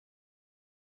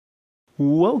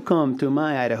Welcome to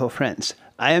my Idaho Friends.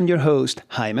 I am your host,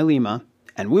 Jaime Lima,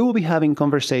 and we will be having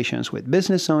conversations with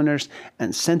business owners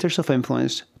and centers of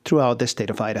influence throughout the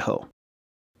state of Idaho.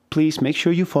 Please make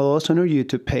sure you follow us on our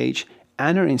YouTube page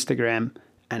and our Instagram,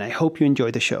 and I hope you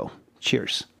enjoy the show.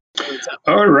 Cheers.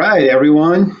 All right,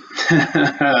 everyone.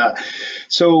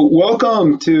 So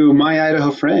welcome to my Idaho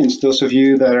Friends. Those of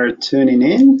you that are tuning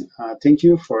in, thank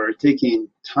you for taking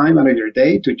time out of your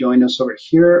day to join us over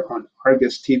here on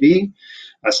Argus TV.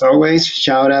 As always,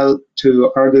 shout out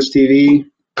to Argus TV.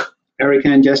 Erica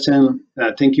and Justin,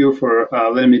 thank you for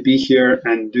letting me be here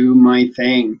and do my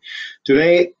thing.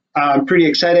 Today, I'm pretty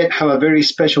excited, have a very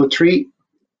special treat.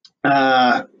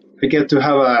 We get to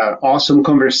have an awesome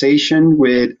conversation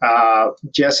with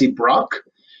Jesse Brock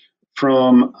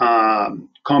from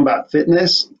Combat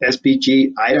Fitness,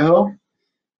 SBG, Idaho.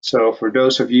 So for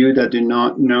those of you that do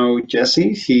not know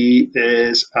Jesse, he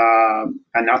is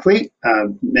an athlete,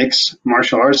 mixed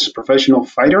martial arts professional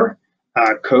fighter,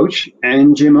 coach,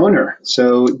 and gym owner.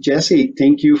 So Jesse,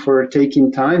 thank you for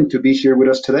taking time to be here with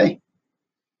us today.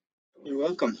 You're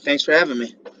welcome. Thanks for having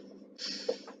me.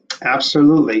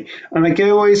 Absolutely. And like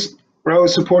always, we're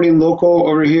always supporting local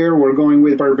over here. We're going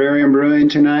with Barbarian Brewing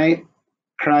tonight.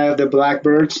 Cry of the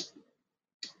Blackbirds.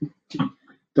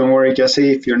 Don't worry,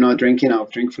 Jesse, if you're not drinking, I'll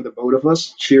drink for the both of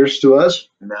us. Cheers to us.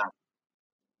 No.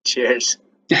 Cheers.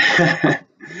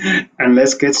 And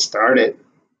let's get started.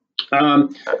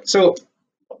 So,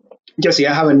 Jesse,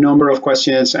 I have a number of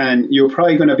questions, and you're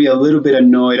probably going to be a little bit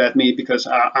annoyed at me because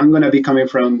I'm going to be coming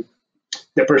from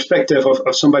the perspective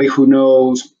of somebody who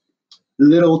knows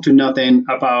little to nothing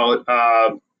about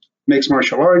mixed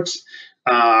martial arts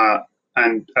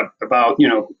and about,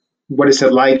 what is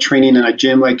it like training in a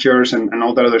gym like yours and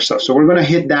all that other stuff. So we're going to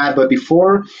hit that. But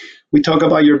before we talk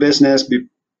about your business,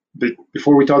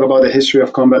 before we talk about the history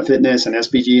of Combat Fitness and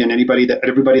SBG and everybody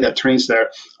that trains there,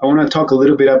 I want to talk a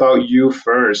little bit about you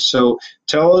first. So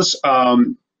tell us,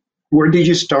 where did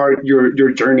you start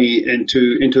your journey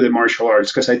into the martial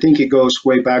arts? Because I think it goes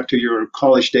way back to your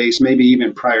college days, maybe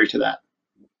even prior to that.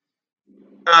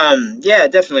 Yeah,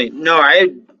 definitely. No,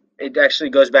 it actually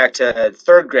goes back to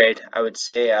third grade, I would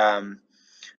say.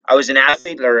 I was an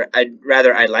athlete, or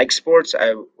I like sports.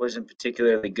 I wasn't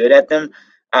particularly good at them.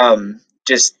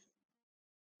 Just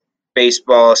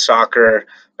baseball, soccer,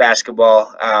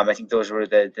 basketball. I think those were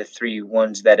the three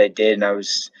ones that I did, and I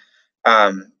was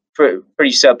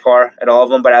pretty subpar at all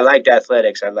of them. But I liked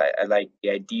athletics. I liked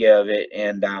the idea of it,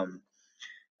 and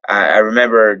I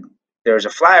remember there was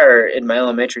a flyer in my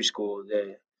elementary school.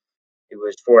 It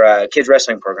was for a kids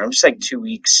wrestling program, just like 2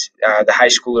 weeks. The high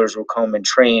schoolers will come and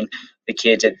train the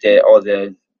kids at all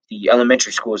the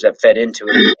elementary schools that fed into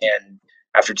it. And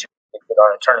after 2 weeks, we put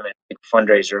on a tournament, big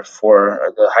fundraiser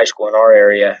for the high school in our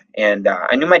area. And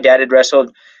I knew my dad had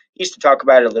wrestled. He used to talk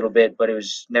about it a little bit, but it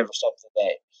was never something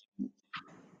that he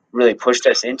really pushed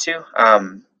us into.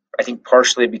 I think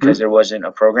partially because there wasn't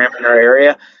a program in our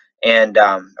area. And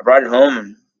I brought it home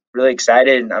and really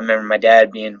excited. And I remember my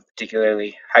dad being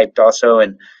particularly hyped also.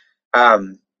 And I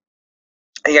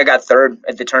think I got third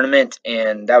at the tournament,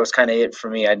 and that was kind of it for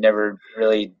me. I'd never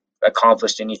really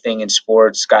accomplished anything in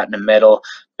sports, gotten a medal,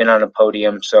 been on a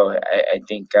podium. So I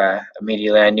think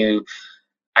immediately I knew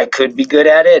I could be good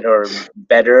at it, or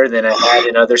better than I had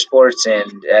in other sports.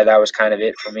 And that was kind of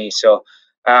it for me. So,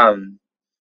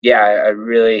 yeah, I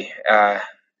really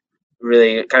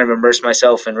kind of immersed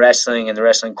myself in wrestling and the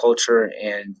wrestling culture,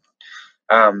 and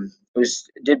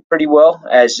did pretty well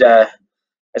as a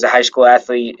high school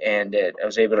athlete, and I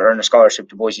was able to earn a scholarship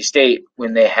to Boise State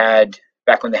when they had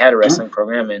a wrestling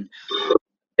program, and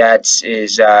that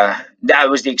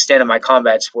was the extent of my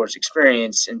combat sports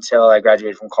experience until I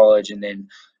graduated from college and then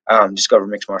discovered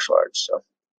mixed martial arts. So.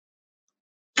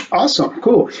 Awesome,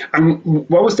 cool.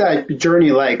 What was that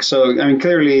journey like? So, I mean,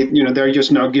 clearly, they're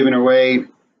just now giving away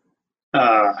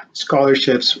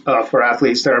scholarships for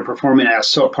athletes that are performing at a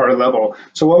subpar level.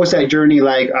 So what was that journey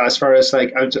like as far as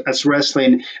as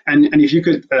wrestling? And if you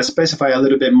could specify a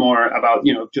little bit more about,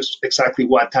 just exactly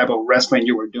what type of wrestling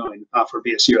you were doing for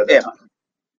BSU at that time.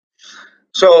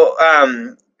 So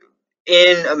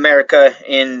in America,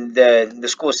 in the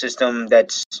school system,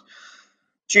 that's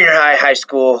junior high, high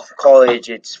school, college,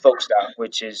 it's folk style,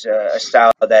 which is a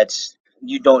style that's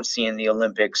you don't see in the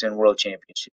Olympics and World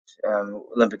Championships.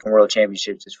 Olympic and World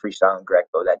Championships is freestyle and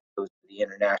Greco. That those are the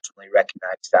internationally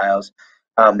recognized styles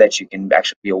that you can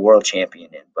actually be a world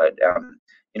champion in. But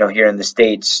here in the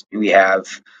States, we have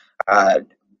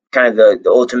kind of the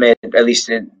ultimate, at least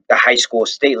at the high school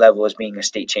state level, as being a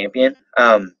state champion.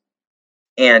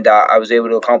 And I was able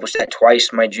to accomplish that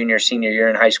twice my junior, senior year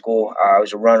in high school. I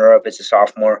was a runner-up as a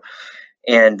sophomore,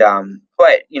 And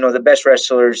but the best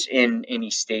wrestlers in any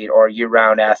state are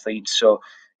year-round athletes. So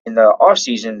in the off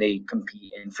season, they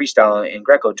compete in freestyle and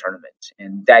Greco tournaments,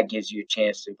 and that gives you a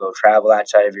chance to go travel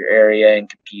outside of your area and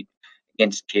compete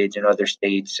against kids in other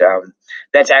states.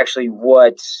 That's actually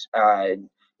what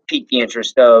piqued the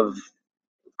interest of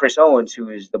Chris Owens, who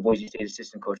is the Boise State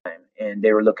assistant coach, and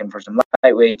they were looking for some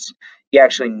lightweights. He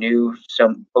actually knew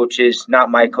some coaches,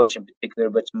 not my coach in particular,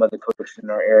 but some other coaches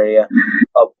in our area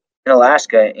up in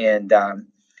Alaska. And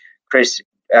Chris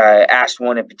asked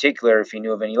one in particular if he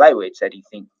knew of any lightweights that he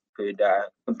think could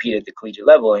compete at the collegiate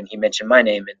level, and he mentioned my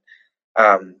name.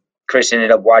 And Chris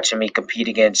ended up watching me compete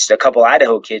against a couple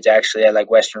Idaho kids actually at like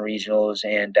Western regionals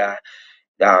and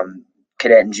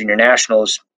cadet and junior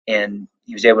nationals, and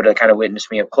he was able to kind of witness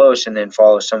me up close and then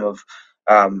follow some of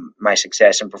my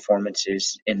success and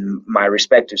performances in my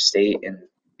respective state. And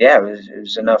yeah, it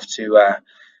was enough to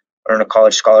earn a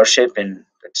college scholarship, and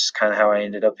that's kind of how I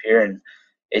ended up here. And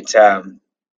it's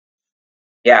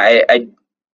yeah,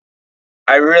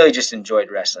 I really just enjoyed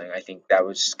wrestling. I think that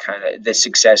was kind of the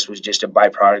success was just a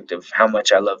byproduct of how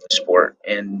much I love the sport,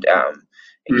 and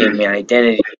it gave me an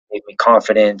identity, it gave me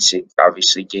confidence. It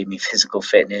obviously gave me physical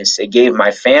fitness. It gave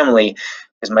my family,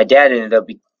 because my dad ended up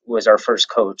was our first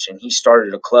coach, and he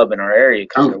started a club in our area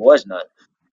because there was none.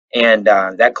 And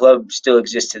that club still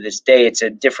exists to this day. It's a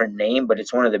different name, but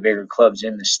it's one of the bigger clubs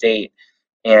in the state.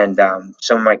 And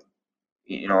some of my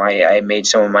I made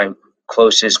some of my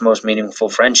closest, most meaningful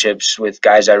friendships with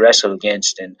guys I wrestled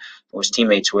against and was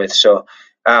teammates with. So,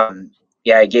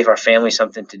 yeah, I gave our family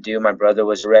something to do. My brother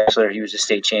was a wrestler; he was a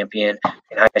state champion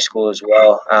in high school as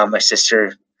well. My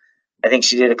sister, I think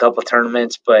she did a couple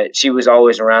tournaments, but she was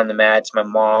always around the mats. My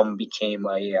mom became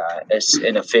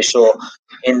an official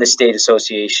in the state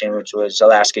association, which was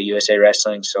Alaska USA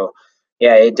Wrestling. So,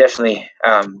 yeah, it definitely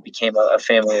became a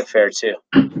family affair too.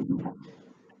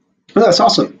 Well, that's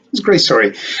awesome. It's a great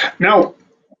story. Now,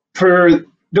 for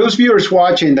those viewers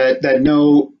watching that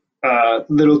know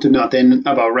little to nothing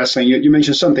about wrestling, you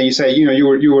mentioned something. You say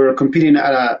you were competing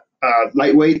at a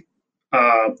lightweight,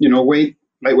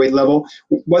 lightweight level.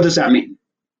 What does that mean?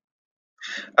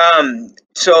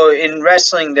 So in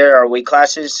wrestling, there are weight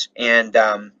classes, and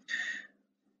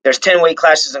there's 10 weight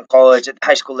classes in college. At the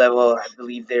high school level, I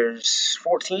believe there's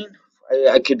 14.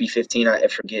 I could be 15. I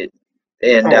forget.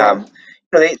 And Oh wow.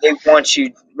 they want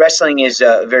you. Wrestling is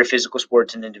a very physical sport.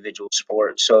 It's an individual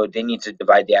sport, so they need to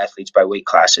divide the athletes by weight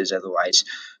classes. Otherwise,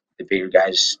 the bigger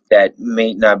guys that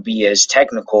may not be as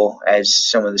technical as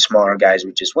some of the smaller guys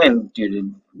would just win due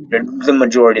to the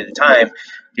majority of the time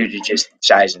due to just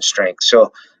size and strength.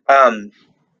 So, and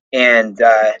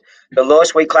the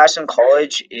lowest weight class in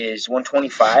college is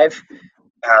 125.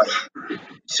 Um,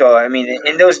 so I mean,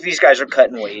 and these guys are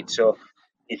cutting weight, so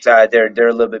it's they're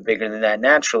a little bit bigger than that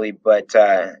naturally. But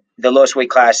the lowest weight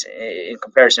class in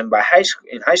comparison by high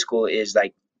school is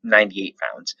like 98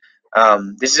 pounds.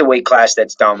 This is a weight class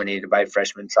that's dominated by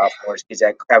freshmen, sophomores, kids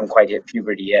that haven't quite hit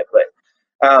puberty yet.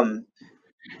 Um,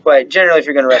 but generally, if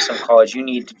you're going to wrestle in college, you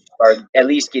need to start at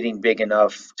least getting big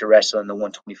enough to wrestle in the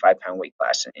 125-pound weight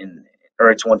class or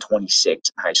it's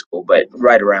 126 in high school, but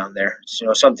right around there.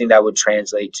 So, something that would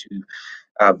translate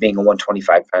to being a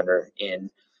 125 pounder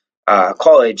in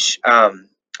college. I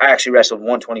actually wrestled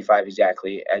 125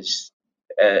 exactly as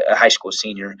a high school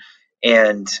senior,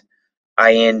 and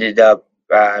I ended up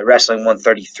wrestling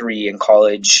 133 in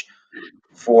college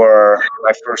for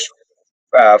my first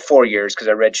 4 years because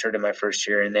I redshirted my first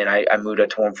year, and then I moved up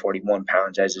to 141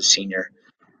 pounds as a senior.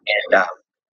 And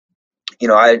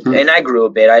I grew a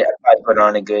bit. I put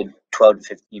on a good 12 to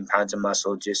 15 pounds of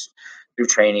muscle just through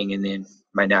training and then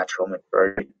my natural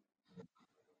maturity.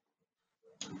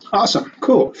 Awesome.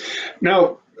 Cool.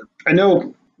 Now, I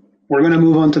know we're going to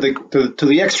move on to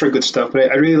the extra good stuff,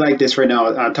 but I really like this right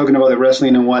now. Talking about the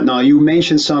wrestling and whatnot, you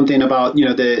mentioned something about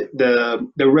the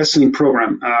wrestling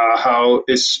program, how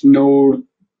it's no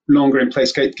longer in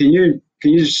place. Can you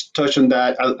just touch on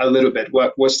that a little bit?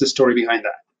 What's the story behind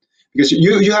that? Because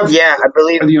you have Yeah, I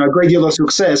believe. a great deal of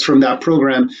success from that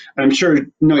program. I'm sure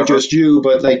not Uh-huh. just you,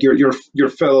 but like your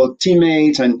fellow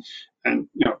teammates and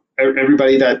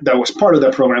everybody that was part of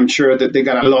that program. I'm sure that they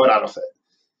got a lot out of it.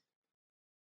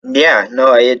 Yeah,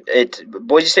 no, it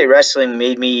Boise State wrestling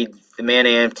made me the man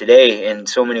I am today in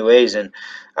so many ways, and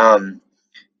um,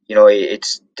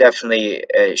 it's definitely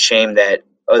a shame that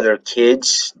other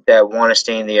kids that want to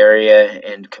stay in the area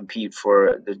and compete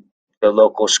for the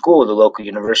local school, the local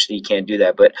university, can't do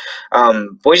that. But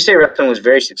Boise State wrestling was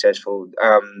very successful.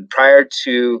 Prior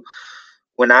to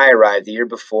when I arrived, the year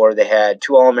before, they had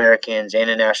two All Americans and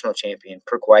a national champion,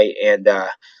 Kirk White and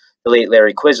the late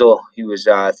Larry Quizzle, who was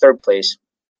third place.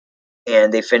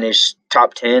 and they finished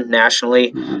top 10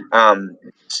 nationally.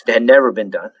 It had never been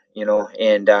done,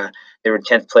 and they were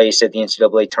 10th place at the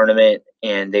NCAA tournament,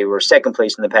 and they were second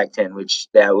place in the Pac-10, which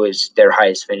that was their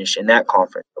highest finish in that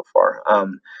conference so far.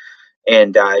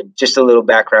 And just a little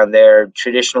background there: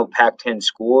 traditional Pac-10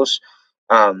 schools,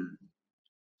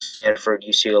 Stanford,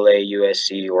 UCLA,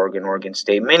 USC, Oregon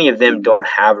State. Many of them don't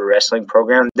have a wrestling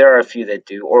program. There are a few that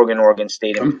do. Oregon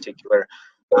State in particular.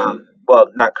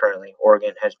 Well, not currently.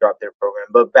 Oregon has dropped their program,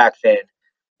 but back then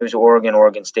it was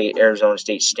Oregon State, Arizona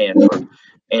State, Stanford,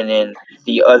 and then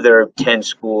the other 10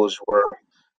 schools were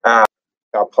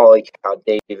Cal Poly, Cal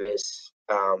Davis,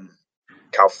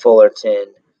 Cal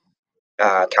Fullerton,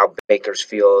 Cal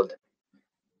Bakersfield,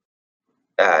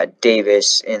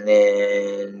 Davis, and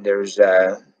then there's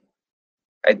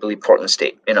I believe Portland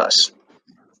State and us.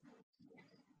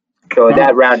 So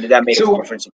that made a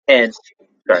conference of 10.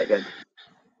 Sorry, go ahead.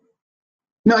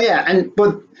 No, yeah,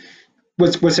 but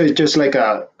was it just like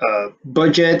a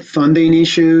budget funding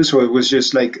issues, or it was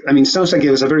just like, I mean, it sounds like it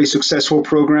was a very successful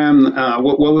program.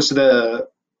 What was the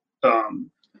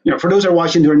for those that are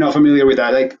watching who are not familiar with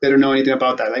that, like they don't know anything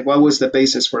about that, like what was the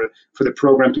basis for the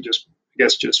program to just, I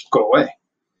guess, just go away?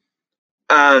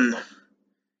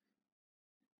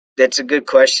 That's a good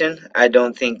question. I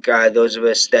don't think those of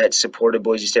us that supported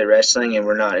Boise State wrestling and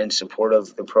were not in support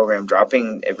of the program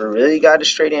dropping ever really got a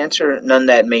straight answer. None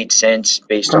that made sense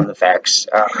based on the facts.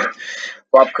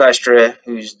 Bob Kustra,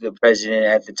 who's the president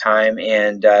at the time,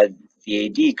 and the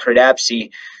AD, Kurt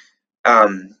Apsey.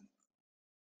 Well,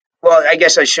 I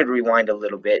guess I should rewind a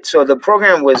little bit. So the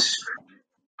program was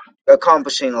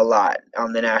accomplishing a lot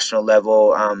on the national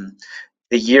level.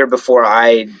 The year before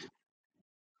I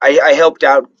helped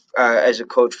out as a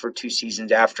coach for 2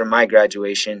 seasons after my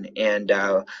graduation, and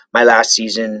my last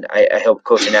season I helped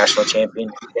coach a national champion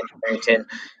in Barrington.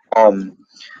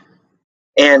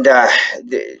 And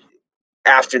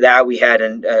after that, we had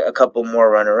a couple more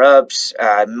runner-ups,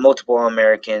 multiple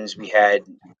All-Americans. We had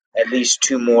at least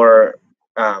 2 more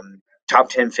top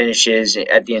 10 finishes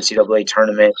at the NCAA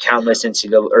tournament, countless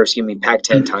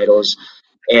Pac-10 titles,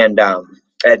 and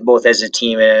at both as a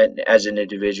team and as an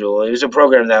individual. It was a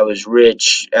program that was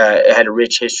rich. It had a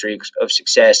rich history of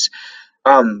success.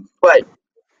 But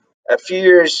a few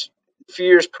years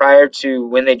prior to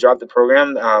when they dropped the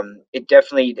program, it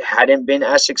definitely hadn't been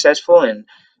as successful. And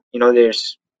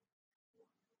there's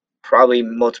probably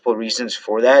multiple reasons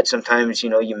for that. Sometimes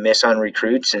you miss on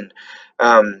recruits, and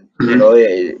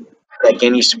like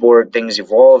any sport, things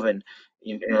evolve, and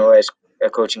as a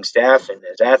coaching staff and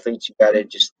as athletes, you got to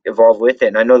just evolve with it.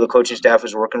 And I know the coaching staff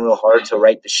was working real hard to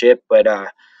right the ship, but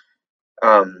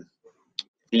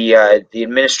the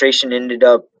administration ended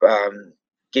up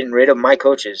getting rid of my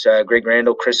coaches, Greg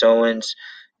Randall, Chris Owens,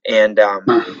 and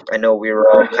I know we were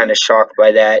all kind of shocked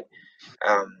by that.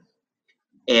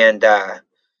 And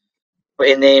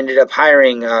they ended up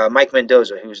hiring Mike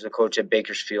Mendoza, who was the coach at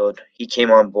Bakersfield. He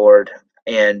came on board,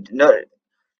 and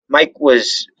Mike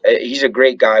he's a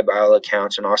great guy by all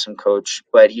accounts, an awesome coach,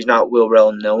 but he's not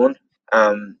well known.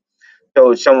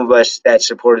 So some of us that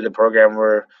supported the program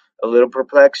were a little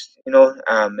perplexed, or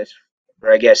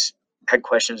I guess had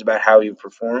questions about how he would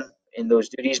perform in those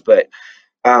duties. But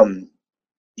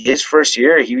his first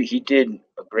year, he did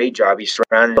a great job. He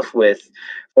surrounded himself with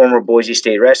former Boise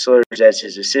State wrestlers as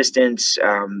his assistants,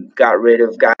 got rid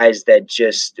of guys that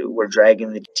just were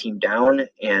dragging the team down,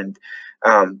 and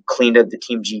cleaned up the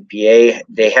team GPA.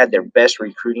 They had their best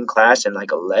recruiting class in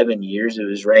like 11 years. It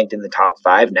was ranked in the top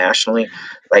 5 nationally.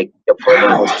 Like the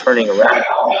program was turning around.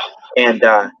 And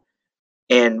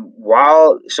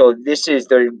this is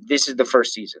the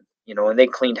first season, and they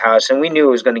cleaned house, and we knew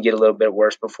it was going to get a little bit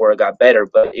worse before it got better,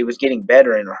 but it was getting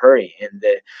better in a hurry, and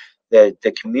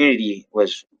the community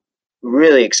was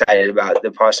really excited about the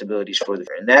possibilities for the.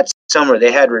 And that summer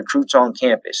they had recruits on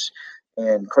campus,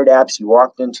 and Kurt Apsey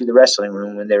walked into the wrestling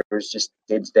room when there was just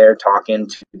kids there talking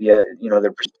to their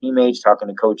teammates, talking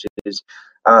to coaches,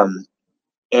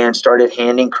 and started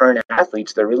handing current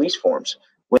athletes their release forms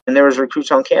when there was recruits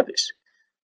on campus.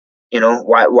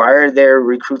 Why are there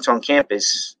recruits on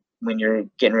campus when you're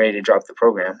getting ready to drop the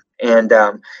program? And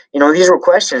these were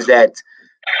questions that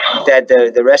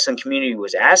the wrestling community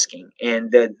was asking, and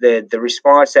the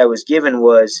response that was given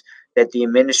was that the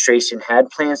administration had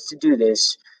plans to do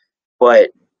this,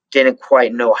 but didn't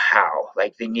quite know how.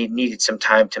 Like they needed some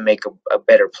time to make a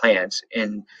better plans.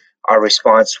 And our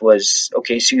response was,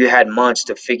 okay, so you had months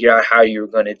to figure out how you were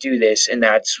going to do this, and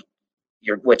that's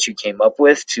what you came up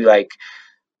with to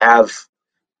have.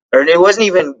 Or it wasn't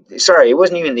even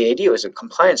the AD, it was a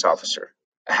compliance officer.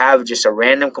 Have just a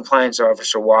random compliance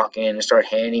officer walk in and start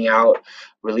handing out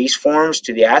release forms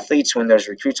to the athletes when there's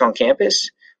recruits on campus.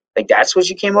 Like that's what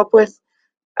you came up with.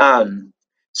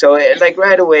 So like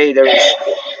right away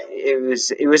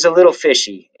it was a little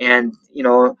fishy, and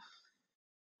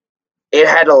it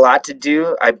had a lot to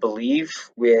do, I believe,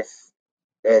 with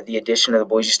the addition of the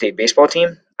Boise State baseball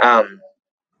team.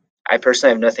 I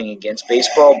personally have nothing against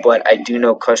baseball, but I do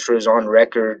know Custer is on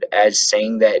record as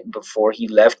saying that before he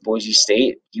left Boise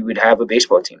State, he would have a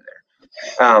baseball team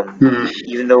there. Hmm.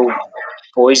 Even though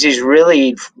Boise's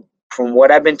really, from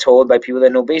what I've been told by people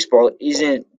that know baseball,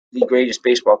 isn't the greatest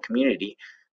baseball community.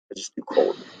 It's too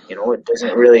cold. It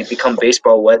doesn't really become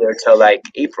baseball weather until like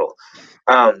April.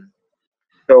 Um,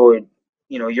 so,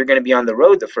 you're going to be on the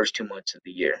road the first 2 months of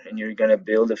the year, and you're going to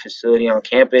build a facility on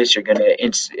campus. You're going to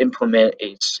implement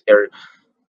or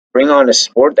bring on a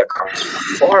sport that costs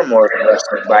far more than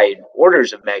wrestling by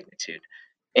orders of magnitude,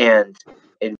 and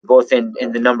both in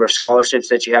the number of scholarships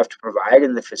that you have to provide,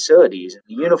 and the facilities, and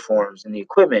the uniforms, and the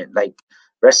equipment. Like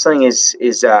wrestling is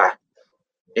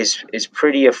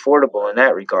pretty affordable in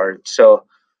that regard. So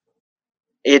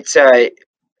it's and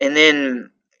then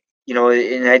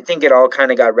and I think it all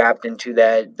kind of got wrapped into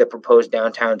the proposed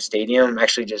downtown stadium,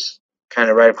 actually just kind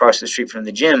of right across the street from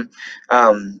the gym.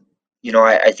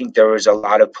 I think there was a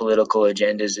lot of political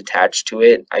agendas attached to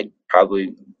it.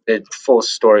 The full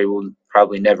story will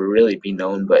probably never really be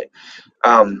known, but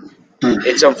um,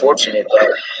 it's unfortunate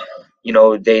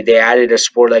that they added a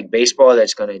sport like baseball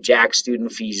that's going to jack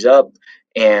student fees up,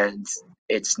 and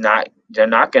they're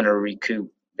not going to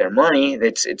recoup their money.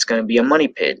 It's going to be a money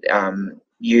pit.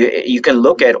 You can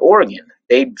look at Oregon.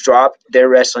 They dropped their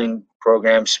wrestling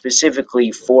program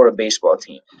specifically for a baseball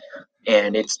team,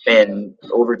 and it's been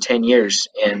over 10 years,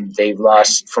 and they've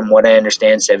lost, from what I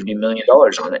understand, $70 million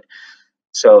on it.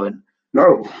 So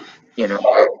No.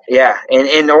 yeah, and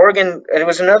in Oregon, it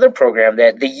was another program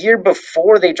that the year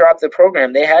before they dropped the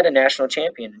program, they had a national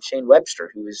champion, Shane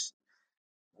Webster, who was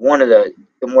one of the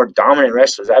more dominant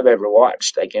wrestlers I've ever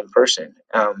watched, like in person.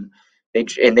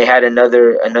 They had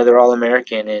another All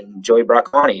American in Joey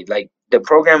Bracani. Like the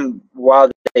program,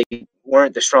 while they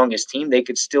weren't the strongest team, they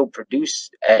could still produce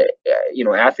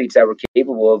athletes that were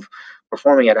capable of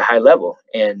performing at a high level.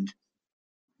 And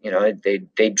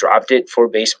they dropped it for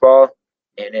baseball,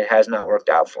 and it has not worked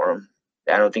out for them.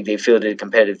 I don't think they fielded a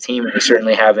competitive team, and they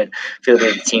certainly haven't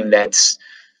fielded a team that's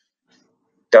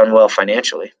done well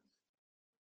financially.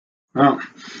 Oh,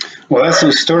 well, that's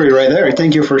some story right there.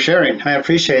 Thank you for sharing. I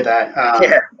appreciate that.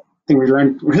 Yeah. I think we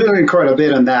learned quite a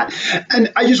bit on that. And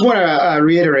I just want to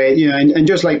reiterate, and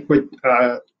just like what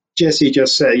Jesse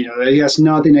just said, that he has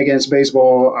nothing against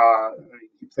baseball.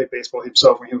 He played baseball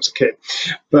himself when he was a kid.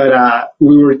 But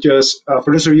we were just,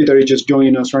 for those of you that are just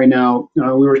joining us right now, we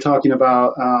were talking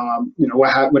about,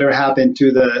 whatever happened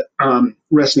to the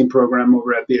wrestling program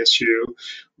over at BSU,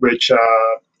 which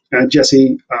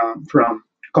Jesse from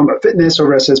Combat Fitness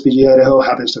over at SBG Idaho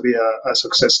happens to be a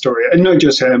success story. And not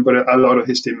just him, but a lot of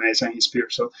his teammates and his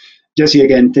peers. So, Jesse,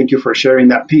 again, thank you for sharing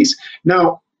that piece.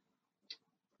 Now,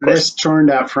 let's turn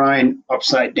that frying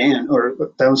upside down or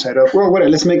downside up. Well, whatever.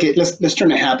 Let's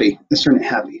turn it happy. Let's turn it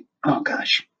happy. Oh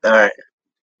gosh. All right.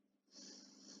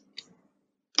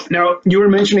 Now, you were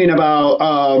mentioning about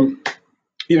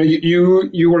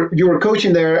you were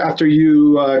coaching there after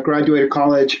you graduated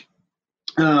college.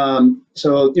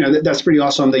 So that's pretty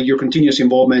awesome that your continuous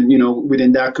involvement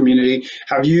within that community.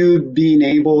 Have you been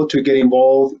able to get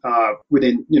involved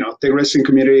within the wrestling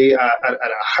community at a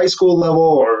high school level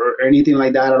or anything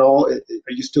like that at all?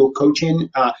 Are you still coaching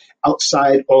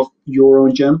outside of your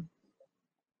own gym?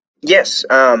 Yes.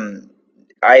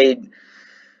 I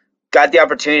got the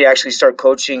opportunity to actually start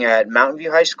coaching at Mountain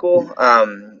View High School.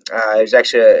 There's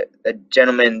actually a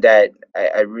gentleman that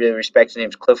I really respect. His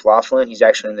name's Cliff Laughlin. He's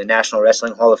actually in the National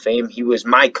Wrestling Hall of Fame. He was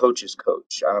my coach's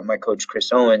coach. My coach,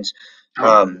 Chris Owens,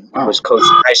 was coached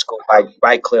in high school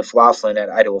by Cliff Laughlin at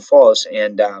Idaho Falls.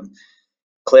 And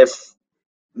Cliff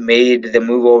made the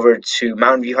move over to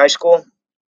Mountain View High School.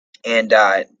 And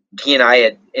he and I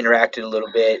had interacted a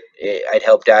little bit. I'd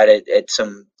helped out at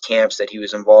some camps that he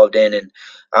was involved in, and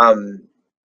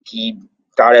he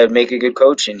thought I would make a good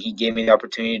coach, and he gave me the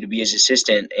opportunity to be his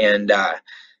assistant, and I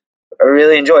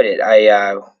really enjoyed it.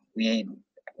 We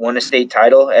won a state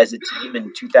title as a team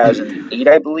in 2008,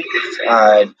 I believe.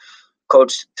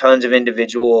 Coached tons of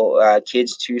individual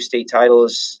kids to state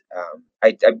titles.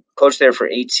 I coached there for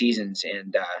 8 seasons,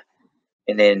 and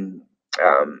then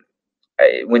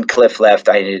when Cliff left,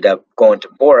 I ended up going to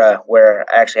Bora, where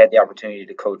I actually had the opportunity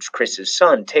to coach Chris's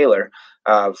son, Taylor,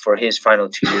 for his final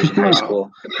 2 years in high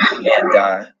school.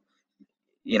 And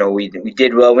we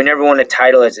did well. We never won a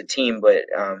title as a team, but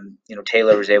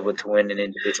Taylor was able to win an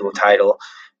individual title.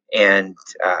 And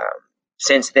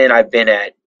since then, I've been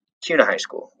at CUNA High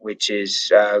School, which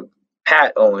is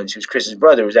Pat Owens, who's Chris's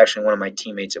brother, was actually one of my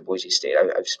teammates at Boise State.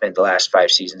 I've spent the last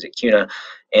 5 seasons at CUNA,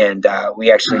 and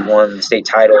we actually won the state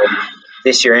title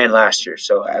this year and last year.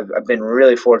 So I've been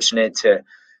really fortunate to,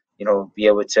 be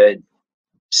able to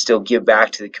still give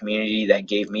back to the community that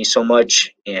gave me so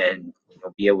much, and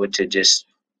be able to just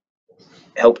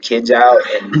help kids out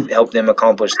and help them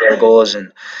accomplish their goals.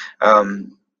 And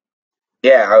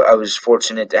yeah, I was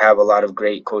fortunate to have a lot of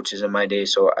great coaches in my day,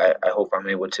 so I hope I'm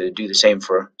able to do the same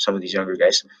for some of these younger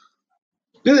guys.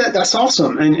 Dude, that's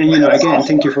awesome. And again,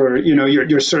 thank you for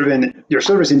your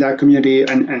service in that community,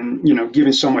 and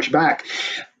giving so much back.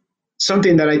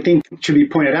 Something that I think should be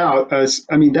pointed out is,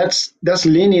 I mean, that's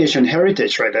lineage and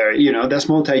heritage right there. That's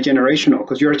multi-generational,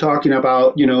 because you're talking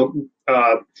about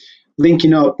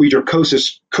linking up with your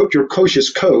coach's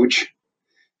coach,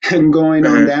 and going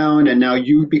on down, and now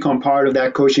you become part of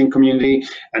that coaching community,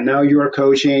 and now you are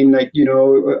coaching, like,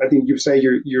 I think you say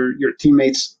your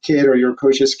teammate's kid or your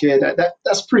coach's kid.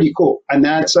 That's pretty cool, and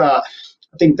that's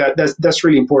I think that's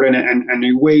really important, and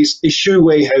it should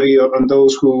weigh heavy on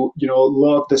those who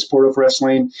love the sport of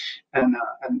wrestling, and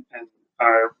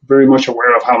are very much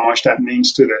aware of how much that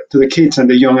means to the kids and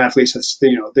the young athletes as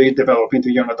they develop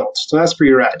into young adults. So that's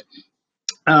pretty rad.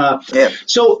 Yeah.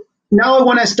 So now I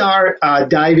want to start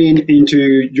diving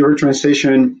into your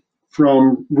transition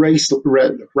from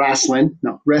wrestling,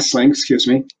 excuse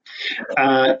me,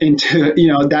 into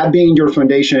that being your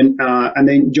foundation, and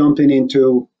then jumping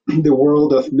into the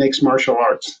world of mixed martial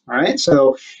arts. All right.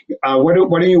 So why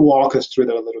don't you walk us through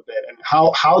that a little bit, and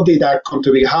how did that come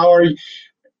to be? How are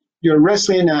you're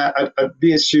wrestling at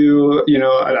BSU,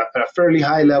 at a fairly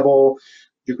high level.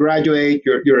 You graduate,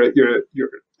 you're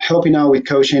helping out with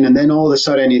coaching, and then all of a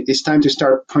sudden it's time to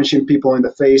start punching people in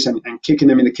the face and kicking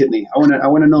them in the kidney. I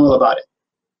want to know all about it.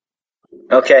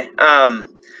 Okay.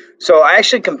 So I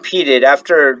actually competed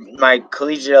after my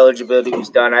collegiate eligibility was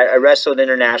done. I wrestled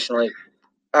internationally.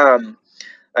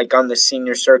 Like on the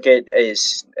senior circuit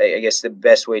is, I guess, the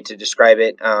best way to describe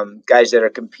it. Guys that are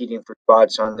competing for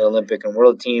spots on the Olympic and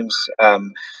world teams.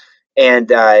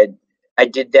 And I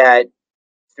did that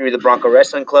through the Bronco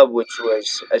Wrestling Club, which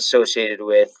was associated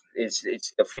with, it's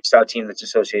the freestyle team that's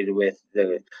associated with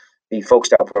the folk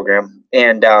style program.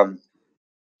 And I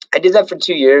did that for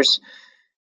 2 years,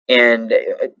 and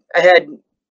I had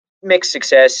mixed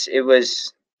success. It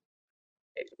was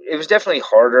definitely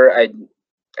harder. I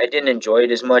didn't enjoy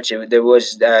it as much. There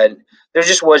wasn't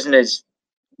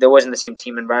the same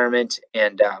team environment,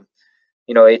 and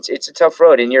it's a tough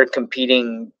road, and you're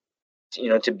competing,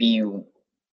 to be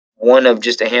one of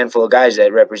just a handful of guys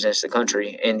that represents the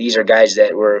country, and these are guys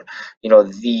that were,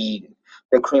 the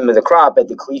cream of the crop at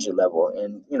the collegiate level,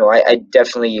 and I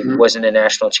definitely wasn't a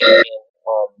national champion.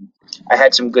 I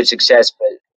had some good success, but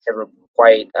never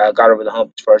quite got over the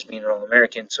hump as far as being an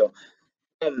All-American. So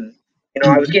I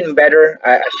was getting better.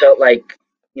 I felt like,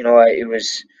 it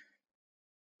was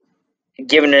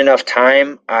given enough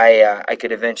time, I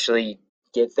could eventually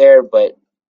get there. But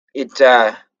it,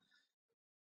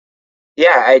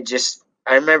 yeah,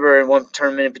 I remember in one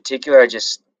tournament in particular, I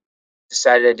just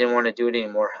decided I didn't want to do it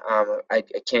anymore. I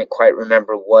can't quite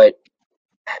remember what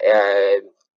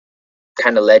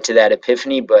kind of led to that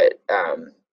epiphany, but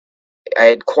I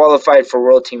had qualified for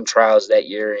World Team Trials that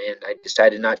year, and I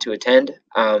decided not to attend.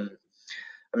 I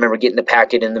remember getting the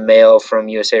packet in the mail from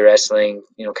USA Wrestling,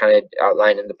 kind of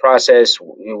outlining the process,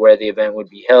 where the event would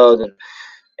be held,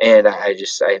 and I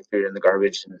threw it in the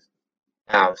garbage.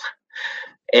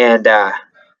 And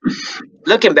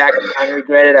looking back, I kind of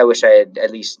regret it. I wish I had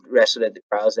at least wrestled at the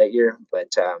trials that year,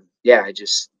 but yeah, I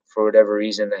just, for whatever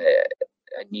reason,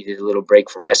 I needed a little break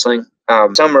from wrestling.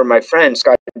 Summer, my friend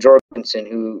Scott Jorgensen,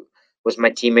 who was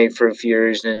my teammate for a few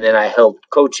years, and then I helped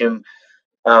coach him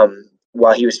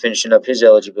while he was finishing up his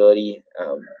eligibility.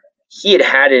 He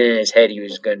had it in his head he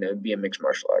was going to be a mixed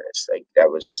martial artist. Like, that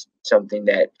was something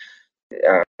that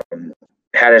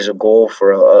had as a goal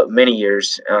for many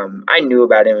years. I knew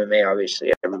about MMA,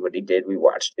 obviously. Everybody did. We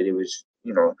watched it. It was,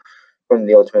 from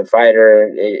The Ultimate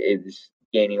Fighter, it was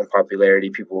gaining in popularity.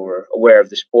 People were aware of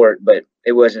the sport, but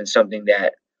it wasn't something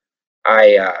that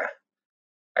I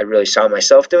really saw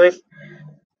myself doing.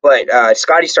 But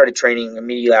Scotty started training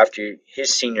immediately after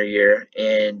his senior year,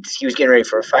 and he was getting ready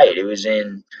for a fight. It was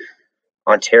in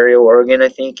Ontario, Oregon, I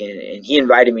think, and he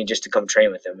invited me just to come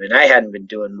train with him. And I hadn't been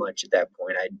doing much at that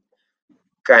point. I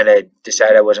kind of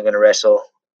decided I wasn't going to wrestle,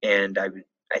 and I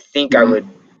think I was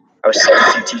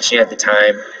substitute teaching at the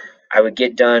time. I would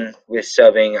get done with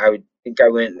subbing. I would think I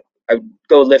would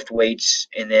go lift weights,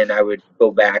 and then I would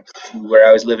go back to where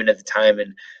I was living at the time,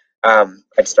 and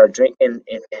I'd start drinking.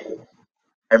 And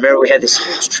I remember we had this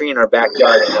huge tree in our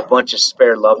backyard and a bunch of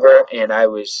spare lumber, and I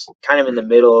was kind of in the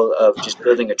middle of just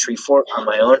building a tree fort on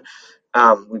my own.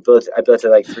 I built it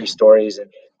like 3 stories, and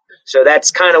so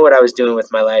that's kind of what I was doing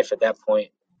with my life at that point.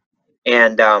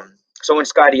 And so when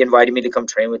Scotty invited me to come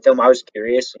train with him, I was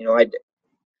curious.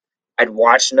 I'd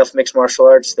watched enough mixed martial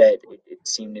arts that it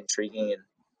seemed intriguing, and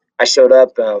I showed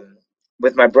up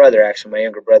with my brother, actually, my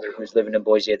younger brother, who was living in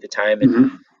Boise at the time, and Hmm.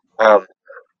 um,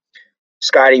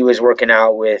 Scotty was working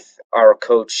out with our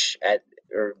coach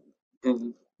or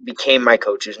who became my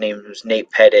coach. His name was Nate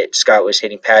Pettit. Scott was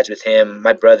hitting pads with him.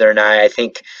 My brother and I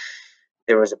think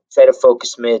there was a set of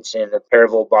focus mitts and a pair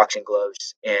of old boxing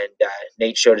gloves. And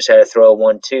Nate showed us how to throw a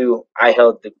 1-2. I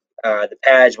held the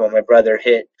pads while my brother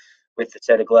hit with the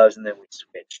set of gloves, and then we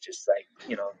switched, just like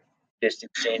just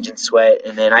exchanging sweat.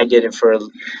 And then I did it for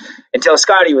until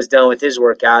Scotty was done with his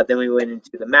workout. Then we went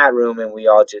into the mat room, and we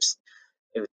all just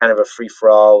it was kind of a free for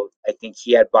all. I think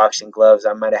he had boxing gloves.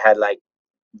 I might have had like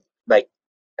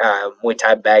Muay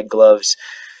Thai bag gloves.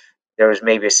 There was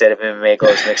maybe a set of MMA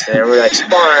gloves mixed in there. We were like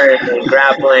sparring and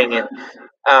grappling, and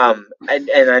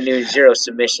I knew zero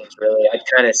submissions really. I'd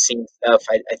kind of seen stuff.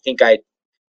 I think I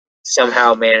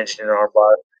somehow managed an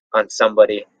armbar on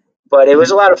somebody, but it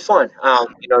was a lot of fun.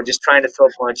 Just trying to throw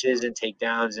punches and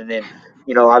takedowns, and then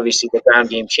obviously the ground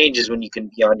game changes when you can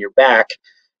be on your back,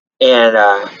 and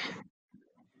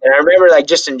I remember like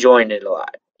just enjoying it a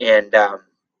lot, and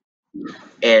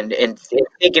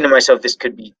thinking to myself, this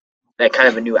could be like kind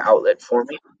of a new outlet for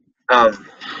me. Um,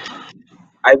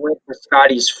 I went to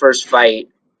Scotty's first fight,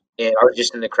 and I was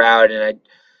just in the crowd, and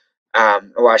I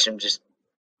watched him just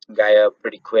guy up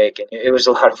pretty quick, and it was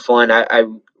a lot of fun. I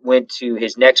went to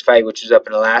his next fight, which was up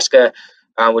in Alaska,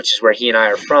 which is where he and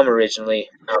I are from originally.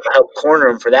 I helped corner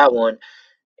him for that one,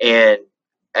 and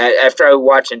after I was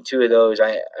watching 2 of those,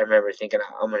 I remember thinking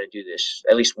I'm going to do this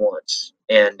at least once,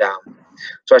 and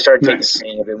so I started taking Nice.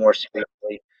 training a bit more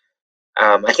seriously.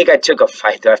 I think I took a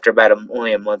fight though after about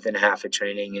only a month and a half of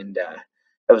training, and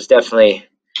that was definitely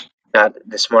not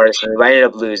the smartest move. I ended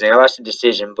up losing. I lost a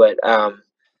decision, but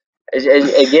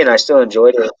again, I still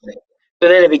enjoyed it. So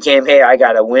then it became, hey, I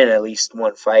got to win at least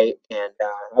one fight, and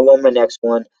I won my next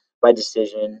one by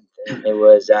decision. And it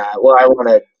was, well, I want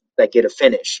to like get a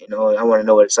finish. I want to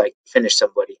know what it's like to finish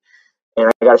somebody, and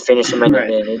I got to finish him, and Right.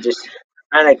 then it just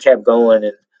kind of kept going,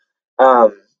 and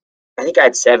um, I think I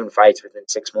had 7 fights within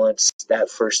 6 months that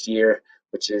first year,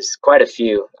 which is quite a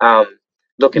few.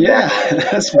 Looking Yeah, back on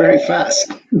it, that's very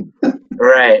fast.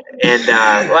 right? And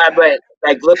but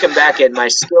like looking back at my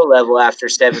skill level after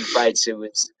 7 fights, it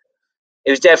was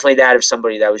definitely that of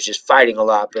somebody that was just fighting a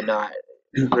lot but not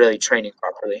really training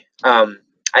properly.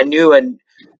 I knew, and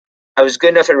I was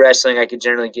good enough at wrestling. I could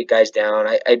generally get guys down.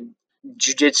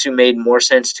 Jiu-jitsu made more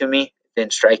sense to me than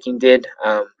striking did.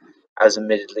 I was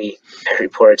admittedly very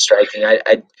poor at striking.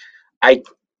 I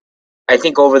I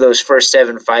think over those first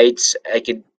 7 fights, I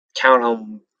could count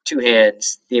on 2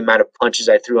 hands the amount of punches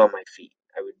I threw on my feet.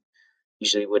 I would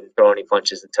usually wouldn't throw any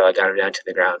punches until I got them down to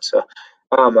the ground. So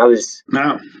I was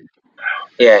Wow.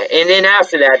 yeah, and then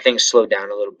after that, things slowed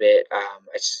down a little bit.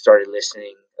 I started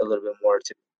listening a little bit more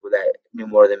to people that knew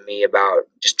more than me about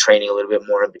just training a little bit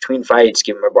more in between fights,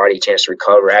 giving my body a chance to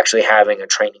recover, actually having a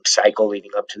training cycle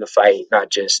leading up to the fight, not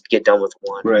just get done with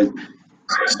one Right. and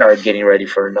start getting ready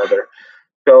for another.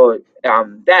 So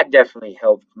that definitely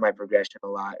helped my progression a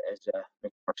lot as a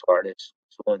mixed martial artist,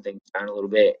 slowing things down a little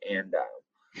bit, and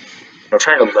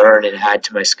trying to learn and add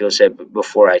to my skill set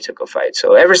before I took a fight.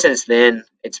 So ever since then,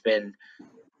 it's been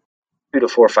 2 to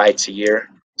 4 fights a year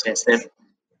since then.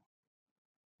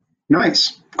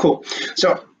 Nice. Cool.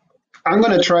 So I'm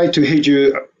going to try to hit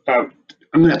you.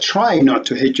 I'm going to try not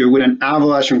to hit you with an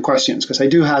avalanche of questions because I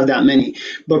do have that many.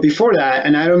 But before that,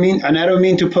 and I don't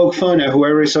mean to poke fun at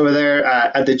whoever is over there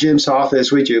at the gym's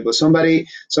office with you, but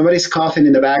somebody's coughing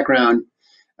in the background.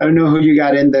 I don't know who you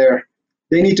got in there.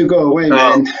 They need to go away,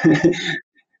 Oh, man.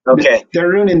 okay. They're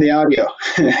ruining the audio.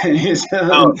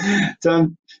 Oh,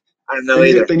 so I don't know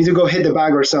either. they need to go hit the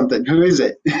bag or something. Who is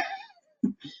it?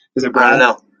 Is it I don't Brad?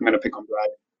 know. I'm gonna pick on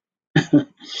Brad.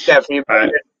 Stephanie, All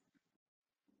right.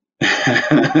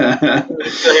 can you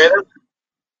still hear them? Can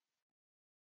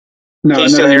No, you not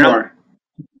still hear them? anymore.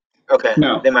 Okay,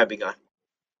 No. they might be gone.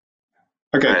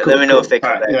 All Okay, right, let cool, me know if cool. they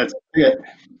All come right, back. yeah, good.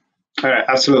 All right,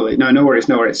 absolutely. No, no worries,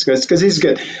 no worries. Because he's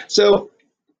good. So,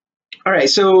 all right,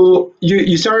 so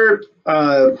you started,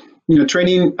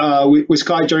 training with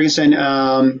Scott Jorgensen.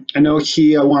 I know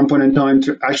he at one point in time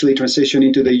actually transitioned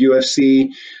into the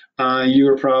UFC. You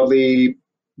were probably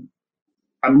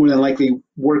I'm more than likely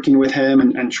working with him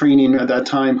and training at that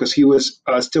time because he was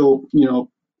still,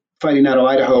 fighting out of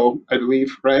Idaho, I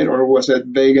believe, right? Or was it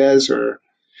Vegas or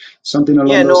something Yeah,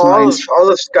 along no, those lines?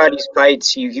 all of Scotty's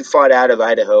fights, he fought out of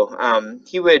Idaho.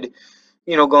 He would,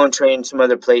 go and train some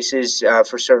other places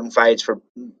for certain fights for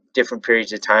different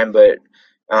periods of time, but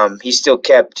he still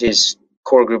kept his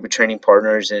core group of training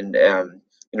partners and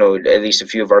at least a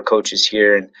few of our coaches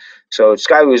here. And so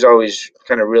Scotty was always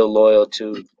kind of real loyal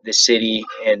to the city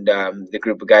and the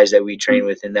group of guys that we train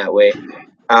with in that way.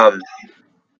 Um,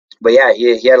 but yeah,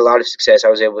 he had a lot of success.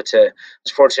 Was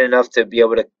fortunate enough to be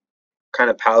able to kind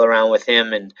of pal around with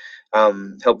him and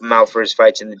help him out for his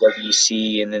fights in the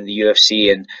WEC and then the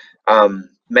UFC, and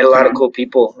met a lot of Uh, cool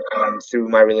people through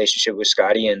my relationship with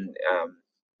Scotty, and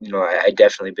I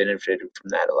definitely benefited from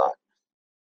that a lot.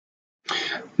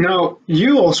 Now,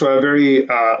 you also are very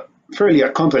fairly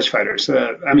accomplished fighters.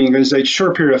 I mean, in a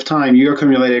short period of time, you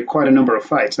accumulated quite a number of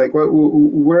fights. Like,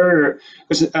 where?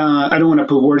 'Cause, I don't want to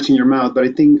put words in your mouth, but I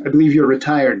believe you're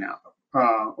retired now,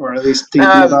 or at least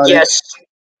thinking about it. Yes.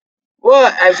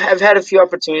 Well, I've had a few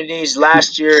opportunities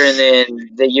last year and then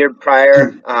the year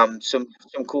prior. Some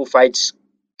cool fights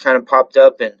kind of popped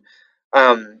up, and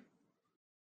um,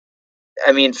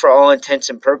 I mean, for all intents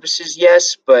and purposes,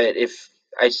 yes. But if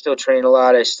I still train a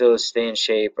lot, I still stay in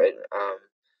shape.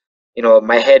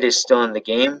 My head is still in the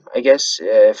game, I guess,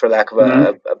 for lack of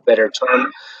Mhm. a better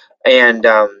term. And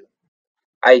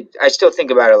I still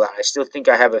think about it a lot. I still think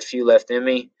I have a few left in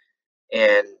me,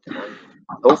 and I'm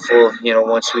hopeful,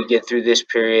 once we get through this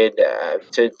period,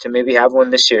 to maybe have one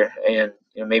this year, and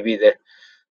maybe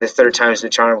the third time's the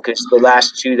charm, because the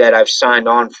last two that I've signed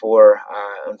on for,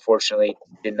 unfortunately,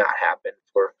 did not happen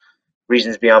for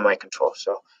reasons beyond my control.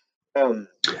 So, um,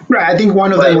 Right. I think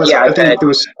one of them but was. yeah, I I've had think there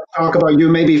was talk about you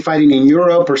maybe fighting in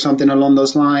Europe or something along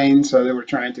those lines. So they were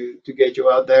trying to get you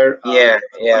out there yeah,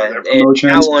 for one yeah, of their and that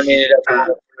promotions. one ended up Uh,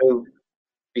 going through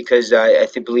because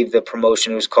believe the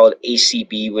promotion was called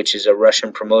ACB, which is a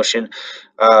Russian promotion.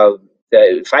 Uh,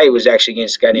 the fight was actually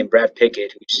against a guy named Brad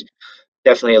Pickett, who's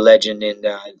definitely a legend in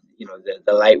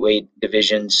the lightweight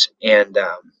divisions, and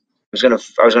I was gonna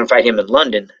fight him in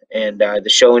London, and the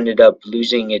show ended up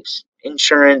losing its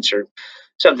insurance or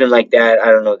something like that.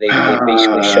 I don't know. They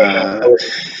basically shut down uh,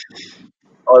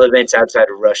 all events outside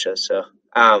of Russia. So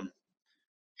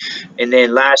and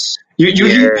then last year,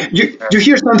 you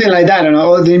hear something like that,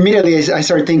 and immediately I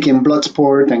start thinking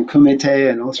Bloodsport and Kumite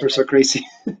and all sorts of crazy.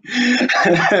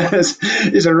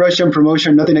 It's a Russian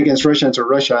promotion. Nothing against Russians or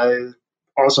Russia.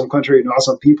 Awesome country and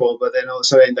awesome people, but then all of a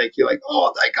sudden, like you're like,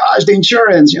 oh my gosh, the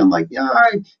insurance. I'm like, yeah,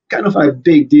 kind of a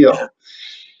big deal.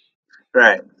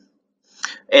 right.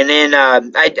 And then I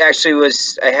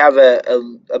have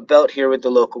a belt here with the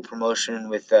local promotion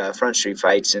with Front Street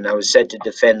Fights, and I was set to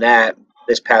defend that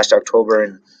this past October,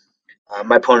 and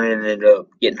my opponent ended up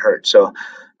getting hurt, so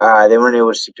they weren't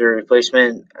able to secure a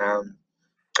replacement. I'm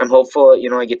hopeful,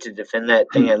 I get to defend that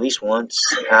thing at least once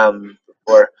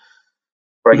before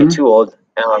I get Mhm. too old.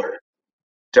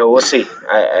 So we'll see.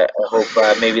 I hope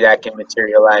maybe that can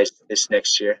materialize this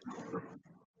next year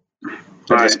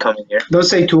All or this right. coming year. Don't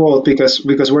say too old because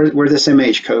we're the same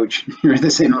age, coach. You're the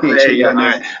same Oh, age. there So you you go. All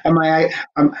know, right.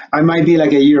 I might be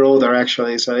like a year older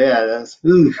actually. So yeah, that's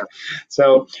ooh.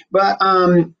 So but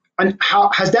and how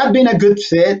has that been a good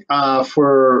fit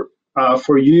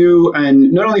for you,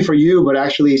 and not only for you but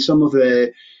actually some of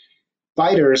the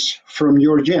fighters from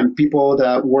your gym, people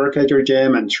that work at your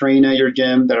gym and train at your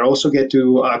gym that also get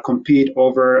to compete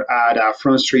over at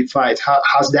Front Street Fights.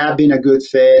 Has that been a good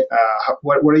fit?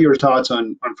 What are your thoughts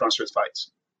on Front Street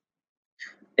Fights?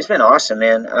 It's been awesome,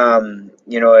 man.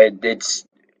 It's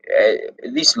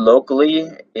at least locally,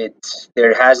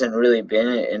 there hasn't really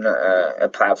been a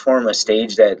platform, a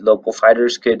stage that local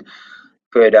fighters could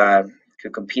uh,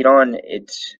 could compete on.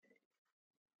 It's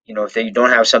if you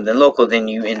don't have something local, then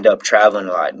you end up traveling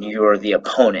a lot, and you're the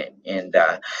opponent, and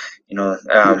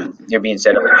Yeah. you're being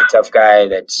set up as a tough guy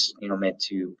that's meant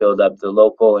to build up the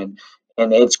local, and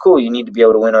it's cool. You need to be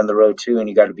able to win on the road too, and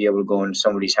you got to be able to go into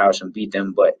somebody's house and beat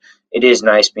them. But it is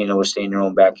nice being able to stay in your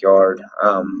own backyard.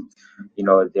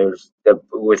 There's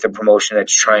with the promotion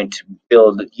that's trying to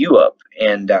build you up,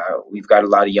 and we've got a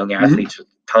lot of young Mhm. athletes with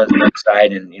tons of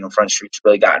upside, and Front Street's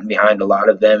really gotten behind a lot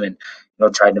of them, and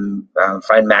tried to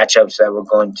find matchups that were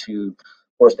going to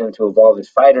force them to evolve as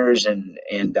fighters and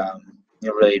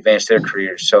really advance their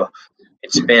careers. So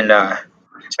it's been uh,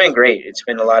 it's been great. It's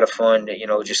been a lot of fun,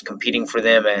 just competing for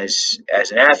them as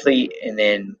an athlete, and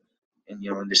then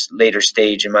in this later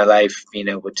stage in my life, being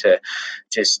able to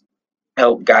just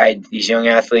help guide these young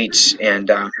athletes and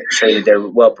make sure that they're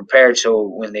well prepared. So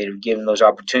when they're given those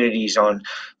opportunities on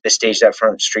the stage that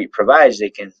Front Street provides, they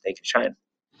can shine.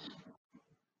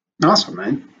 Awesome,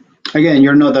 man. Again,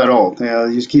 you're not that old.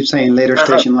 You just keep saying later Uh-huh.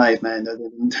 stage in life, man.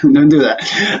 Don't do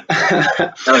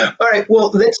that. No, no. All right.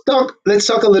 Well, let's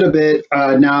talk a little bit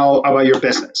now about your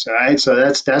business. All right. So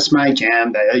that's my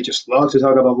jam. That I just love to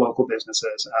talk about local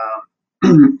businesses.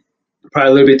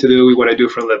 Probably a little bit to do with what I do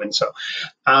for a living. So,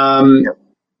 um, Yep.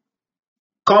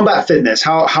 combat fitness.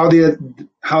 How did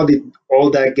all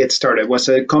that get started? Was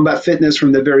it combat fitness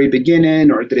from the very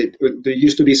beginning, or there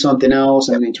used to be something else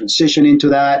and Yep. then transition into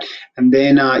that? And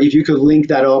then if you could link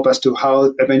that up as to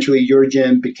how eventually your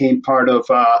gym became part of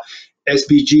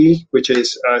SBG, which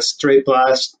is Straight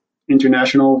Blast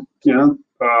International. Yep.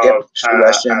 Street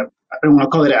Blast Gym I don't want to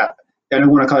call it a I don't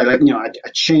want to call it like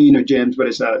a chain of gyms, but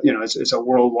it's a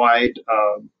worldwide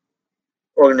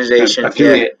organization. Yeah.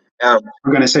 affiliate Um,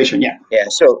 organization. Yeah. yeah.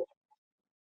 So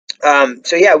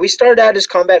yeah, we started out as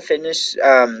combat fitness.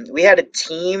 We had a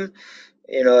team,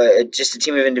 just a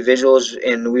team of individuals,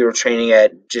 and we were training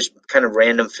at just kind of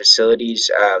random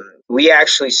facilities. We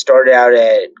actually started out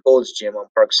at Gold's Gym on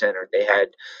Park Center. They had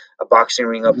a boxing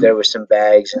ring up there Mhm. with some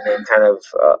bags, and then kind of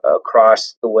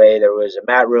across the way there was a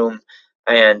mat room,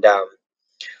 and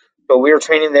but we were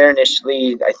training there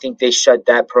initially. I think they shut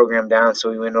that program down, so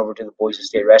we went over to the Boise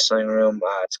State Wrestling Room.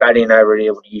 Scotty and I were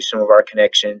able to use some of our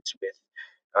connections with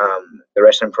the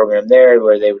wrestling program there,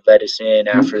 where they would let us in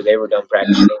after they were done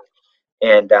practicing.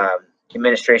 And the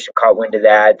administration caught wind of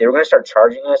that. They were going to start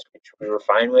charging us, which we were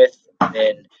fine with. And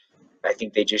then I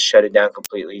think they just shut it down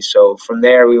completely. So from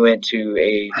there, we went to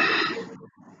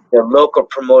the local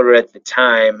promoter at the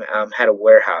time had a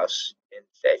warehouse, and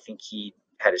I think he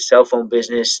had a cell phone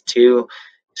business too.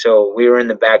 So we were in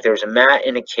the back. There was a mat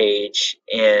in a cage,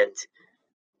 and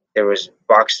there was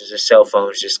boxes of cell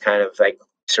phones just kind of like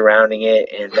surrounding it,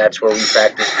 and that's where we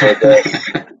practiced for a bit.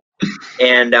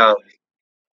 And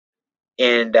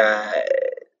and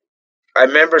I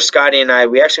remember Scotty and I.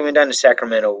 We actually went down to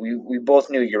Sacramento. We both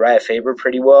knew Uriah Faber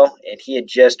pretty well, and he had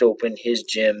just opened his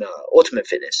gym, Ultimate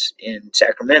Fitness, in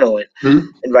Sacramento, and Mhm.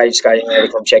 invited Scotty and I to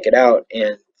come check it out.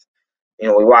 And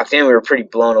we walked in. We were pretty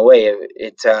blown away.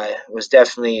 It was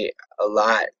definitely a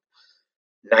lot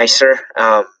nicer.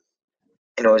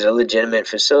 It was a legitimate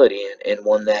facility, and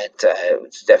one that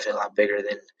was definitely a lot bigger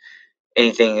than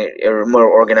anything, or more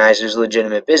organized. It was a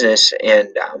legitimate business,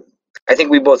 and I think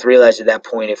we both realized at that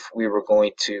point, if we were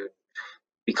going to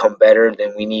become better,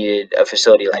 then we needed a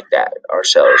facility like that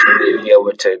ourselves. We needed to be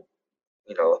able to,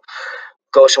 you know,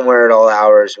 go somewhere at all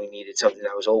hours. We needed something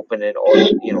that was open at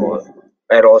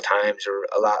all times, or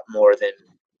a lot more than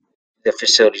the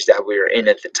facilities that we were in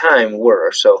at the time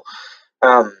were. So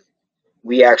um,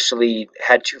 we actually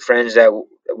had two friends that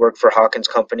worked for Hawkins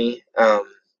Company,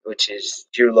 which is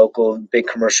your local big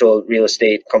commercial real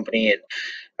estate company, and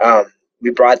we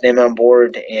brought them on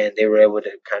board, and they were able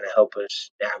to kind of help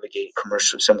us navigate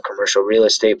some commercial real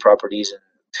estate properties. And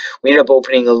we ended up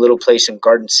opening a little place in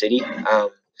Garden City,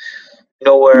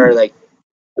 where like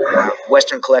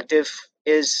Western Collective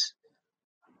is,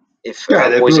 if Yeah,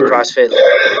 the Boise brewery. CrossFit,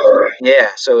 like, yeah.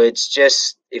 So it's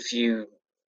just, if you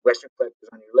Western Collective is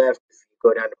on your left, if you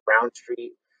go down to Brown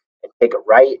Street and take a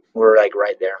right, we're like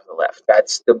right there on the left.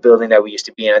 That's the building that we used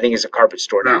to be in. I think it's a carpet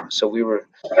store now. No. So we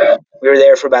were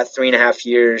there for about 3.5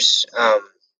 years,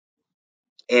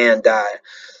 and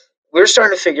we were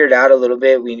starting to figure it out a little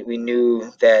bit. We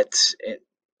knew that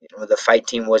the fight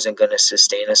team wasn't going to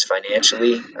sustain us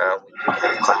financially. We would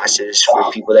have classes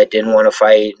for people that didn't want to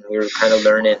fight, and we were kind of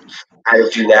learning how to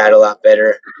do that a lot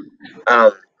better.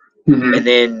 Um, and Hmm.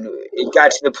 then it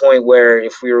got to the point where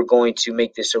if we were going to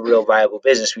make this a real viable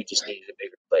business, we just needed a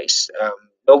bigger place.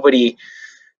 Nobody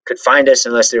could find us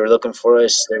unless they were looking for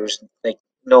us. There was like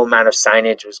no amount of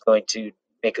signage was going to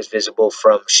make us visible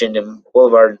from Shinden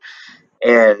Boulevard,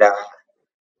 and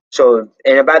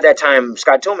and about that time,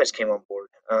 Scott Thomas came on board.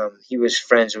 He was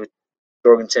friends with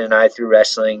Jorgensen and I through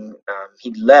wrestling.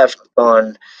 He left,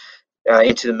 gone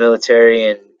into the military,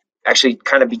 and actually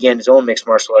kind of began his own mixed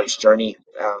martial arts journey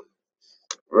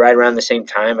right around the same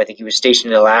time. I think he was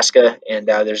stationed in Alaska, and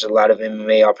there's a lot of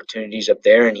MMA opportunities up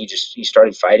there. And he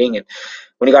started fighting. And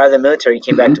when he got out of the military, he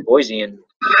came back to Hmm. Boise and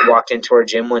walked into our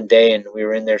gym one day, and we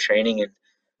were in there training. And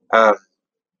um,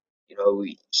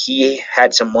 he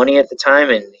had some money at the time,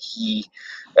 and he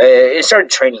started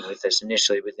training with us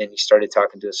initially, but then he started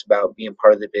talking to us about being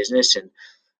part of the business.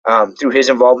 And through his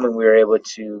involvement, we were able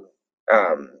to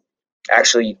um,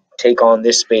 actually take on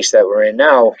this space that we're in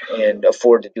now and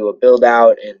afford to do a build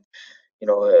out and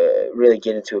really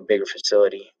get into a bigger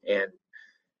facility. And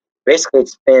basically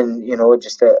it's been,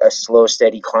 just a slow,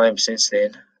 steady climb since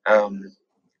then.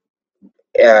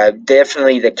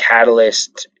 Definitely the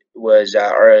catalyst was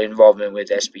our involvement with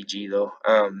SBG, though,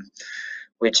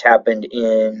 which happened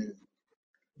in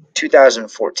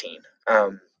 2014.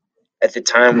 At the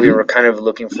time, we were Hmm. kind of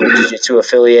looking for jiu-jitsu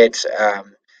affiliates.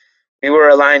 We were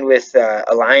aligned with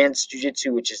Alliance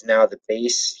Jiu-Jitsu, which is now the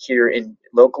base here in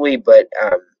locally, but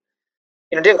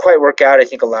it didn't quite work out. I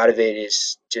think a lot of it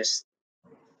is just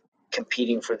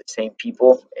competing for the same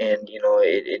people, and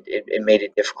it made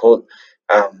it difficult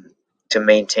um, to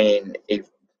maintain a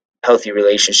healthy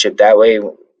relationship that way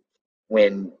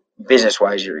when business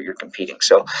wise you're competing.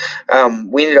 So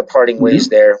we ended up parting ways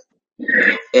Hmm. there,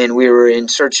 and we were in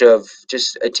search of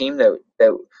just a team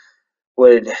that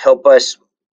would help us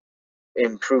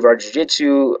improve our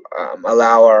jiu-jitsu,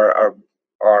 allow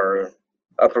our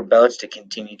upper belts to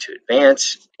continue to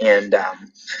advance, and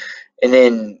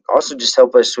then also just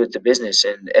help us with the business.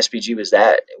 And SBG was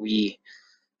that. We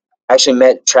actually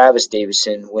met Travis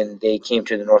Davison when they came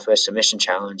to the Northwest Submission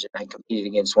Challenge, and I competed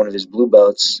against one of his blue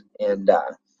belts, and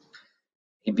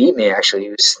he beat me.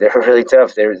 Actually, they were really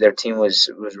tough. Their team was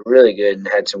really good and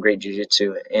had some great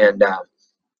jiu-jitsu. And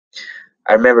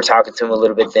I remember talking to him a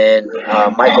little bit then.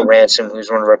 Michael Ransom,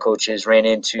 who's one of our coaches, ran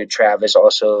into Travis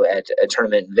also at a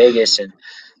tournament in Vegas,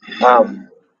 um,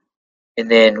 and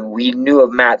then we knew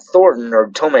of Matt Thornton,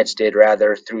 or Tomets did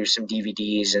rather, through some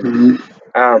DVDs, and Hmm.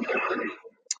 um,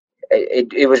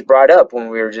 it was brought up when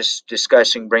we were just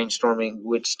discussing, brainstorming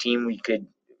which team we could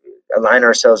align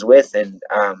ourselves with, and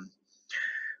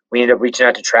we ended up reaching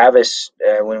out to Travis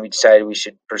when we decided we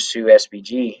should pursue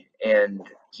SBG, and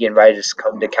he invited us to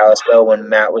come to Kalispell when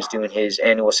Matt was doing his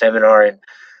annual seminar, and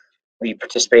we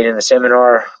participated in the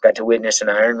seminar, got to witness an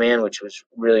Ironman, which was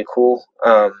really cool,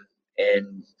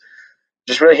 and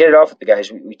just really hit it off with the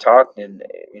guys. We talked, and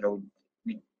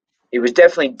we, it was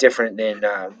definitely different than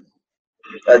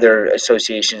other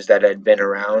associations that I'd been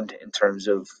around in terms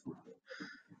of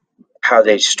how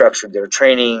they structured their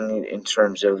training, in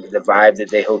terms of the vibe that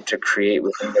they hope to create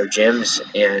within their gyms,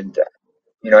 and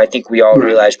I think we all Right.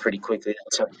 realized pretty quickly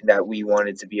that's something that we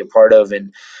wanted to be a part of,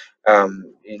 and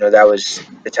that was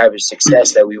the type of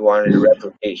success that we wanted to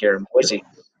replicate here in Boise.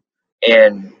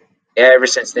 And yeah, ever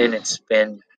since then, it's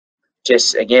been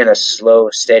just again a slow,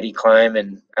 steady climb.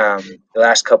 And the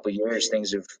last couple of years,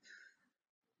 things have,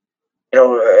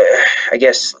 I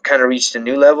guess, kind of reached a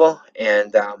new level.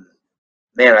 And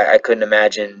man, I couldn't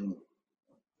imagine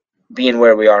being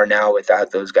where we are now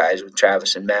without those guys, with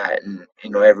Travis and Matt, and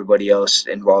everybody else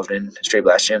involved in Straight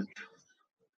Blast Gym.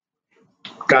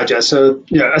 Gotcha. So,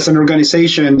 yeah, as an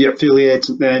organization, the affiliates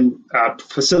then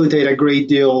facilitate a great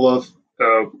deal of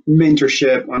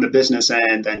mentorship on the business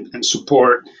end and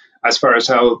support as far as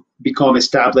how become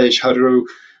established, how to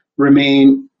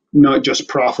remain not just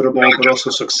profitable but also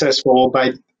successful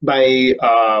by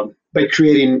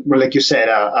creating, well, like you said,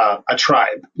 a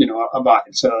tribe, a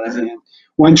vibe. So, I Mm-hmm. mean,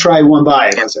 one tribe, one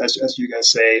vibe, as you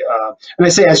guys say. And I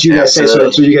say as you guys say, so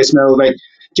Absolutely. you guys know, like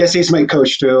Jesse's my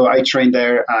coach too. I train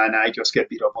there, and I just get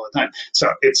beat up all the time.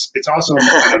 So it's awesome.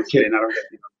 And I'm kidding. I don't get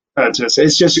beat up.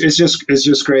 It's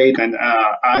just great. And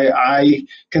I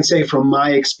can say from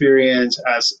my experience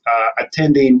as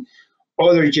attending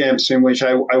other gyms in which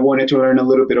I wanted to learn a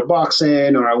little bit of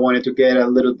boxing, or I wanted to get a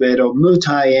little bit of Muay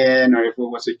Thai in, or if it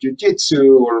was a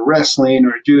jiu-jitsu or wrestling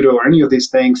or judo or any of these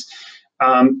things.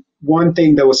 One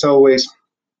thing that was always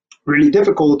really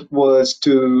difficult was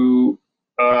to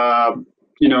uh,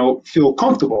 feel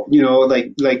comfortable,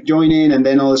 like join in, and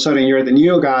then all of a sudden you're the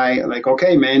new guy, like,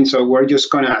 okay man, so we're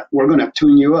gonna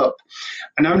tune you up.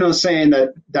 And I'm not saying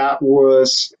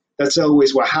that's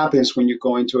always what happens when you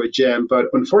go into a gym, but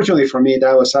unfortunately for me,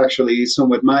 that was actually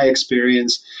somewhat my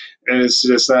experience. And it's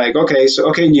just like, okay, so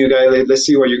okay, new guy, let's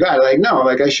see what you got. Like, no,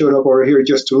 like I showed up over here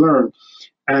just to learn.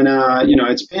 And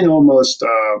it's been almost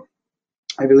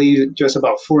I believe just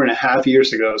about 4.5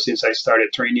 years ago since I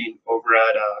started training over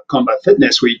at Combat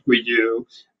Fitness with you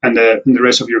and the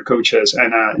rest of your coaches.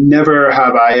 And never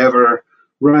have I ever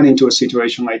run into a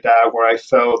situation like that where I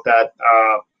felt that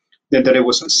it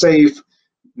was unsafe.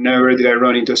 Never did I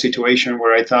run into a situation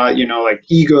where I thought, like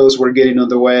egos were getting on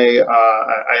the way.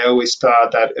 I always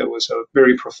thought that it was a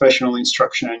very professional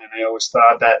instruction, and I always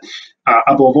thought that,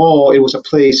 above all, it was a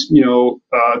place,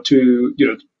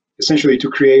 to, essentially to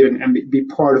create and be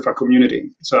part of a community.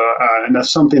 So, and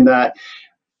that's something that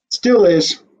still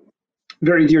is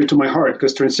very dear to my heart,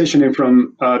 because transitioning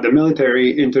from the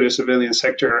military into the civilian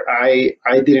sector, I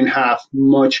didn't have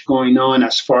much going on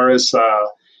as far as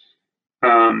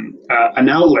an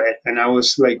outlet, and I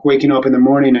was like waking up in the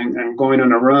morning and going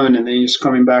on a run, and then just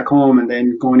coming back home, and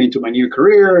then going into my new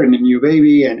career and a new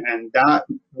baby, and that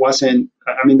wasn't.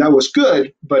 I mean, that was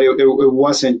good, but it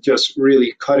wasn't just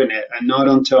really cutting it, and not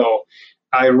until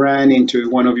I ran into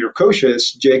one of your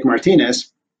coaches, Jake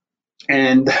Martinez,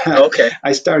 and Okay.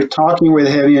 I started talking with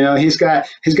him. You know, he's got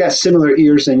similar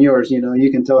ears than yours. You know, you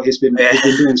can tell he's been Yeah.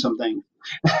 doing something.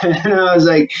 And I was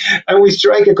like, and we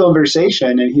strike a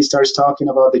conversation, and he starts talking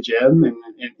about the gym, and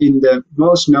in the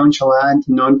most nonchalant,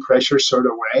 non-pressure sort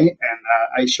of way. And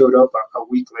I showed up a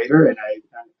week later, and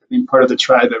I've been part of the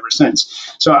tribe ever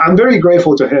since. So I'm very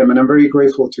grateful to him, and I'm very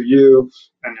grateful to you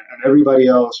and everybody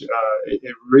else.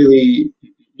 It really,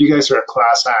 you guys are a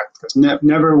class act, because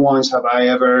never once have I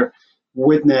ever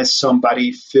witnessed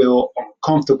somebody feel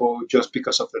uncomfortable just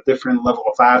because of the different level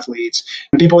of athletes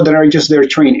and people that are just there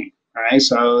training. Right,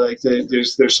 so like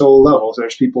there's all levels.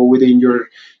 There's people within your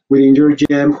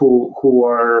gym who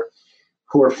are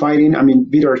fighting. I mean,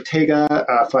 Vito Ortega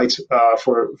fights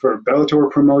for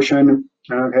Bellator promotion.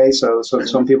 Okay, so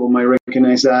some people might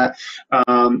recognize that.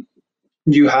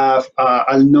 You have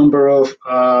a number of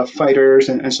fighters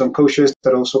and some coaches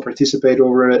that also participate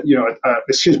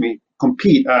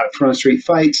compete at Front Street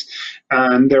Fights,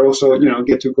 and they're also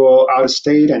get to go out of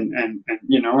state and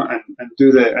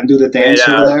do the And dance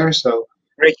over there. So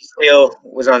Ricky Steele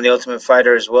was on the Ultimate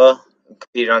Fighter as well,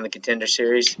 competed on the Contender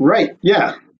Series. right,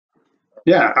 yeah,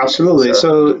 yeah, absolutely.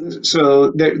 So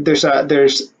So there's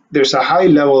a high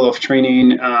level of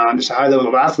training, there's a high level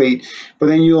of athlete, but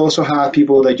then you also have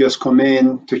people that just come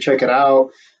in to check it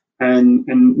out, and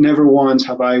never once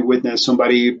have I witnessed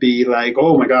somebody be like,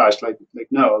 oh my gosh, like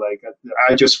no, like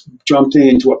I just jumped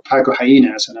into a pack of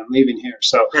hyenas and I'm leaving here.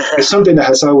 So it's something that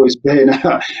has always been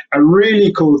a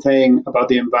really cool thing about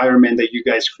the environment that you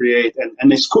guys create,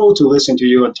 and it's cool to listen to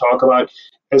you and talk about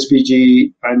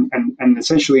SBG and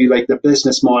essentially like the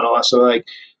business model. So like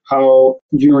how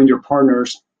you and your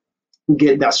partners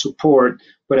get that support,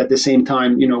 but at the same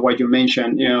time, what you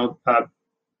mentioned,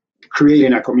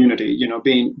 creating a community,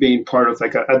 being part of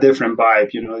like a different vibe,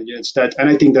 it's that, and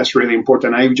I think that's really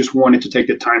important. I just wanted to take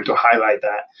the time to highlight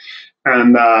that.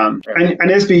 And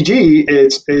SBG,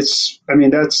 I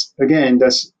mean, that's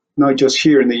not just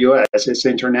here in the U.S. It's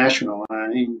international. I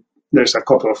mean, there's a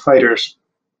couple of fighters,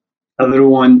 a little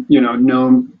one,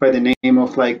 known by the name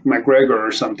of like McGregor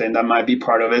or something, that might be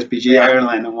part of SBG yeah,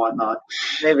 Ireland and whatnot.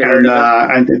 maybe heard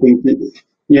And of him. I think,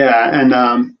 yeah,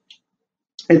 and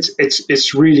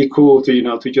it's really cool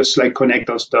to to just like connect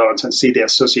those dots and see the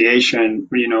association,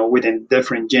 within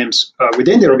different gyms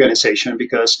within the organization,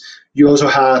 because you also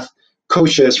have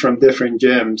coaches from different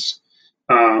gyms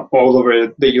all over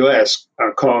the U.S.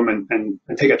 Come and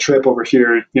take a trip over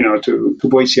here, to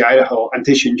Boise, Idaho, and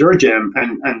teach in your gym.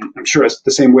 And I'm sure it's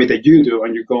the same way that you do,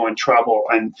 and you go and travel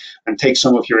and take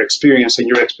some of your experience and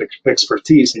your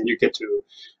expertise, and you get to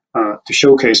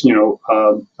showcase,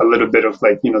 a little bit of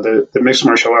like, the mixed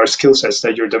martial arts skill sets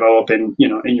that you're developing,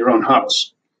 in your own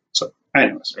house. So,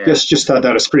 anyways, Yeah. just thought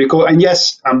that was pretty cool. And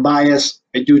yes, I'm biased.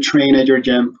 I do train at your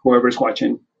gym. Whoever's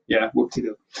watching, yeah,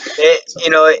 whoop-de-doo. It, So. you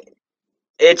know,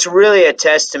 it's really a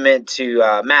testament to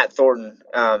Matt Thornton.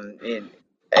 And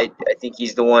I think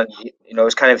he's the one.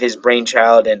 It's kind of his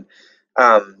brainchild, and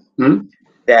um, Hmm?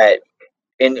 that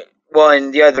and well,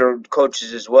 and the other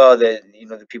coaches as well. That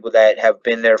the people that have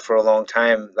been there for a long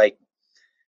time. Like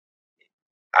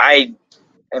I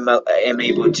am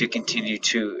able to continue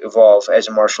to evolve as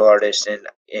a martial artist, and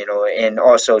and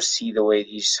also see the way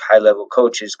these high level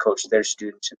coaches coach their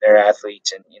students and their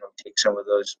athletes, and take some of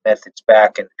those methods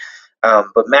back. And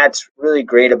but Matt's really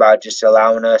great about just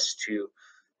allowing us to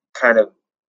kind of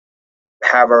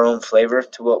have our own flavor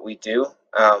to what we do.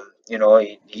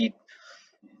 He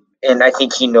and I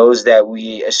think he knows that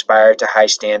we aspire to high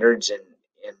standards, and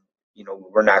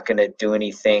we're not going to do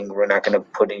anything. We're not going to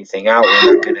put anything out.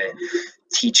 We're not going to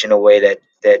teach in a way that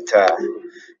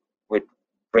would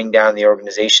bring down the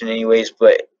organization, anyways.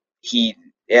 But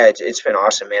yeah, it's been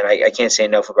awesome, man. I can't say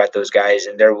enough about those guys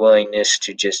and their willingness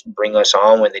to just bring us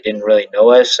on when they didn't really know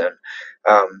us, and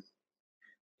um,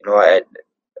 I'm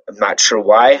not sure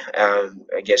why.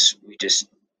 I guess we just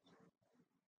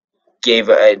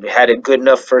had a good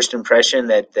enough first impression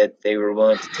that they were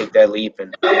willing to take that leap,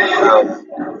 and um,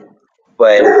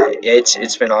 but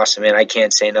it's been awesome, man. I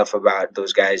can't say enough about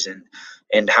those guys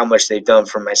and how much they've done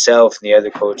for myself and the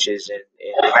other coaches,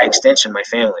 and by extension my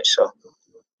family. So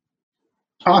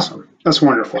Awesome. That's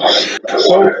wonderful.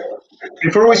 Well,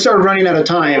 before we start running out of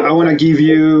time, I want to give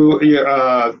you,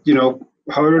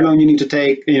 however long you need to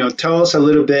take, tell us a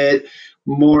little bit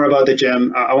more about the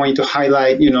gym. I want you to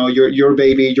highlight, your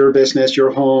baby, your business,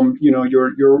 your home,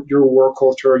 your work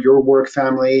culture, your work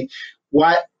family.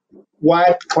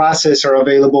 What classes are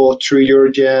available through your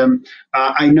gym?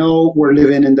 I know we're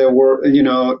living in the world,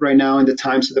 right now in the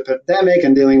times of the pandemic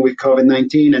and dealing with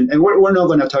COVID-19, and we're not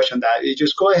going to touch on that. You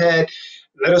just go ahead,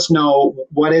 let us know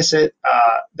what is it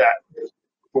that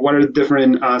what are the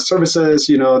different services,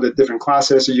 the different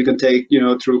classes that you can take,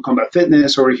 through Combat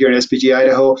Fitness over here at SBG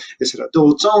Idaho. Is it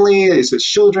adults only? Is it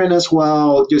children as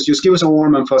well? Just give us a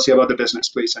warm and fuzzy about the business,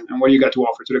 please, and what you got to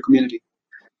offer to the community.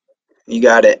 You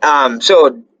got it.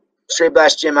 So Straight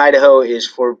Blast Gym Idaho is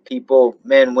for people,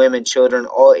 men, women, children,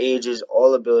 all ages,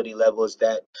 all ability levels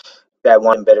that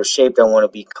want better shape, that want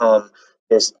to become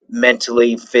this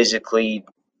mentally, physically,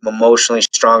 emotionally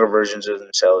stronger versions of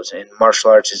themselves. And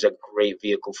martial arts is a great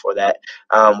vehicle for that.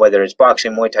 Whether it's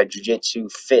boxing, Muay Thai, Jiu Jitsu,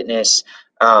 fitness,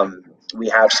 we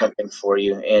have something for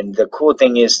you. And the cool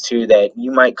thing is too that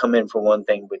you might come in for one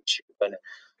thing, but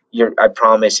I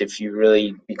promise if you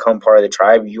really become part of the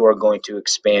tribe, you are going to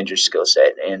expand your skill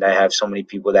set. And I have so many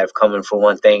people that have come in for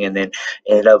one thing and then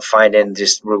ended up finding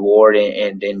just reward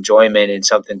and enjoyment in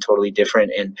something totally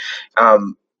different. And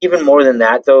even more than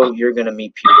that, though, you're going to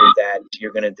meet people that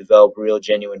you're going to develop real,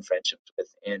 genuine friendships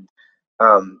with. And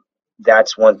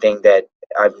that's one thing that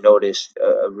I've noticed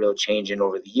a real change in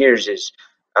over the years is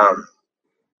um,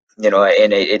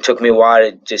 and it took me a while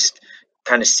to just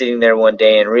kind of sitting there one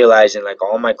day and realizing like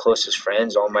all my closest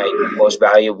friends, all my most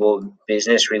valuable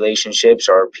business relationships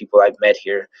are people I've met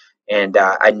here. And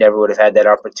I never would have had that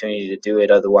opportunity to do it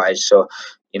otherwise. So,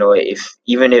 if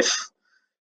even if,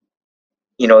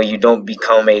 you don't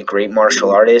become a great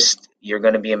martial artist, you're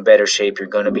going to be in better shape. You're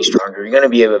going to be stronger. You're going to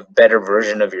be a better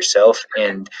version of yourself.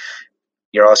 And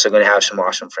you're also going to have some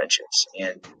awesome friendships.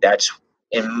 And that's,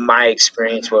 in my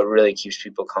experience, what really keeps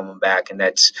people coming back. And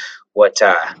that's what,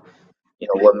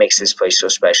 what makes this place so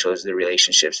special is the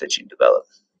relationships that you develop.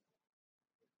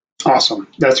 Awesome.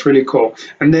 That's really cool.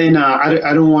 And then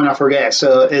I don't want to forget.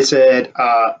 So is it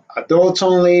adults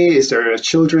only? Is there a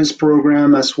children's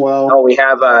program as Oh, well? we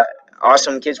have a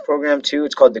awesome kids program too.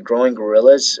 It's called the Growing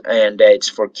Gorillas, and it's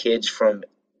for kids from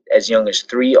as young as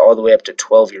 3 all the way up to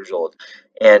 12 years old.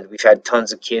 And we've had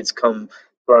tons of kids come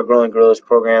to our Growing Gorillas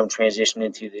program, transition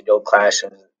into the adult class,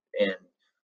 and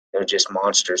they're just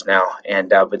monsters now. And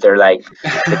but they're like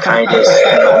the kindest,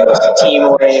 most team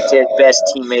oriented, best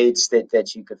teammates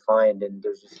that you could find. And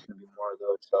there's just gonna be more of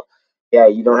those. So yeah,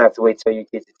 you don't have to wait till your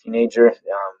kid's a teenager.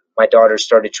 My daughter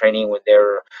started training when they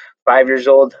were 5 years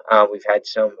old. We've had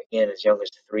some again as young as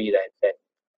 3 that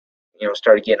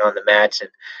started getting on the mats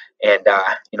and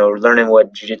learning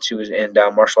what jiu-jitsu and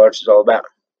martial arts is all about.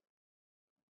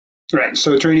 Right.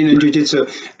 So training in jujitsu,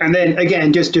 and then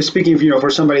again, just speaking, for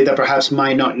somebody that perhaps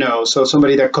might not know. So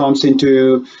somebody that comes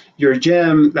into your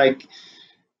gym, like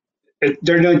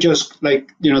they're not just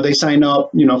like they sign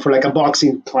up for like a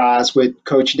boxing class with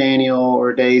Coach Daniel,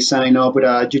 or they sign up with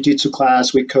a jiu-jitsu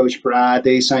class with Coach Brad,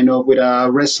 they sign up with a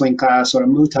wrestling class or a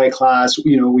Muay Thai class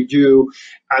with you.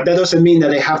 That doesn't mean that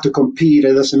they have to compete.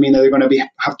 It doesn't mean that they're going to be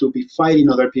have to be fighting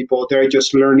other people. They're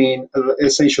just learning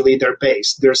essentially their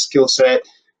base, their skill set,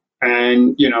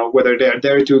 and whether they're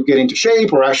there to get into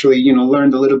shape or actually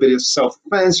learn a little bit of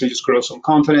self-defense or just grow some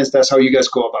confidence. That's how you guys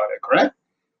go about it, correct?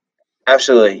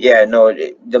 Absolutely. Yeah, no,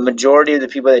 the majority of the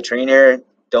people that train here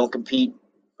don't compete,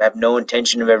 have no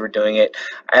intention of ever doing it.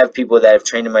 I have people that have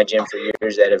trained in my gym for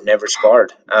years that have never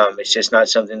sparred. It's just not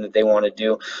something that they want to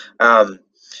do. Um,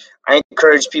 I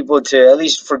encourage people to, at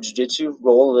least for jiu-jitsu,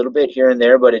 roll a little bit here and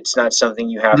there, but it's not something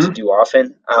you have to Mm-hmm. do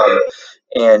often.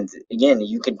 And again,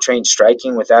 you can train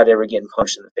striking without ever getting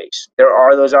punched in the face. There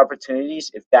are those opportunities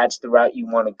if that's the route you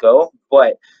want to go.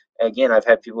 But again, I've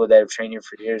had people that have trained here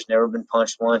for years, never been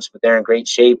punched once, but they're in great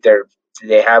shape.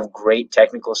 They have great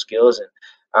technical skills,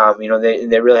 and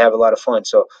they really have a lot of fun.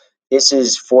 So this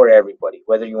is for everybody,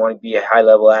 whether you want to be a high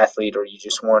level athlete or you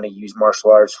just want to use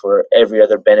martial arts for every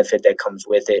other benefit that comes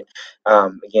with it.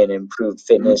 Again, improved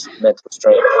fitness, mental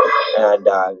strength, and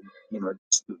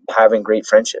just having great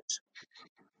friendships.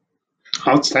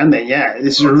 Outstanding. Yeah,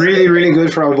 it's really, really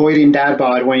good for avoiding dad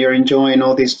bod when you're enjoying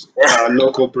all these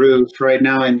local brews right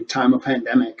now in time of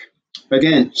pandemic.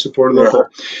 Again, support Yeah. local.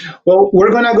 Well,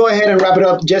 we're gonna go ahead and wrap it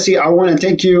up. Jesse, I want to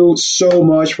thank you so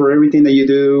much for everything that you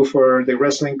do for the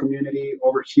wrestling community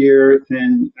over here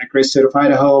in the great state of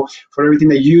Idaho, for everything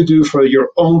that you do for your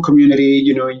own community,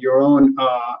 in your own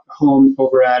home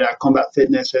over at Combat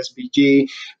Fitness SBG.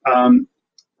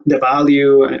 The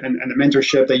value and the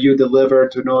mentorship that you deliver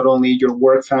to not only your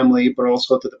work family but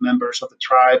also to the members of the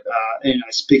tribe, it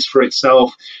speaks for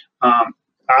itself. Um,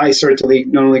 I certainly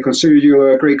not only consider you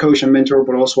a great coach and mentor,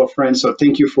 but also a friend. So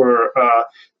thank you for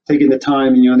taking the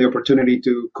time and the opportunity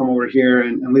to come over here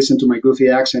and listen to my goofy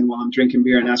accent while I'm drinking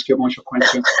beer and ask you a bunch of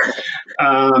questions.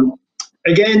 Um,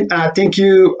 Again, thank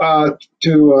you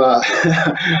to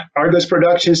Argos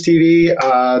Productions TV,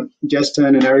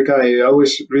 Justin and Erica. I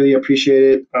always really appreciate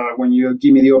it when you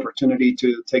give me the opportunity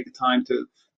to take the time to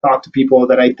talk to people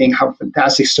that I think have a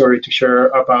fantastic story to share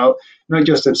about not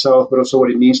just themselves, but also what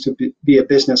it means to be a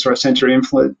business or a center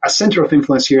of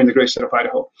influence here in the great state of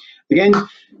Idaho. Again,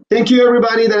 thank you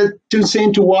everybody that tunes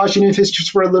in to watching, if it's just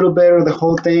for a little bit or the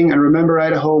whole thing. And remember,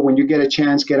 Idaho, when you get a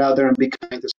chance, get out there and be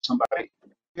kind to somebody.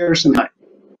 Here's some night.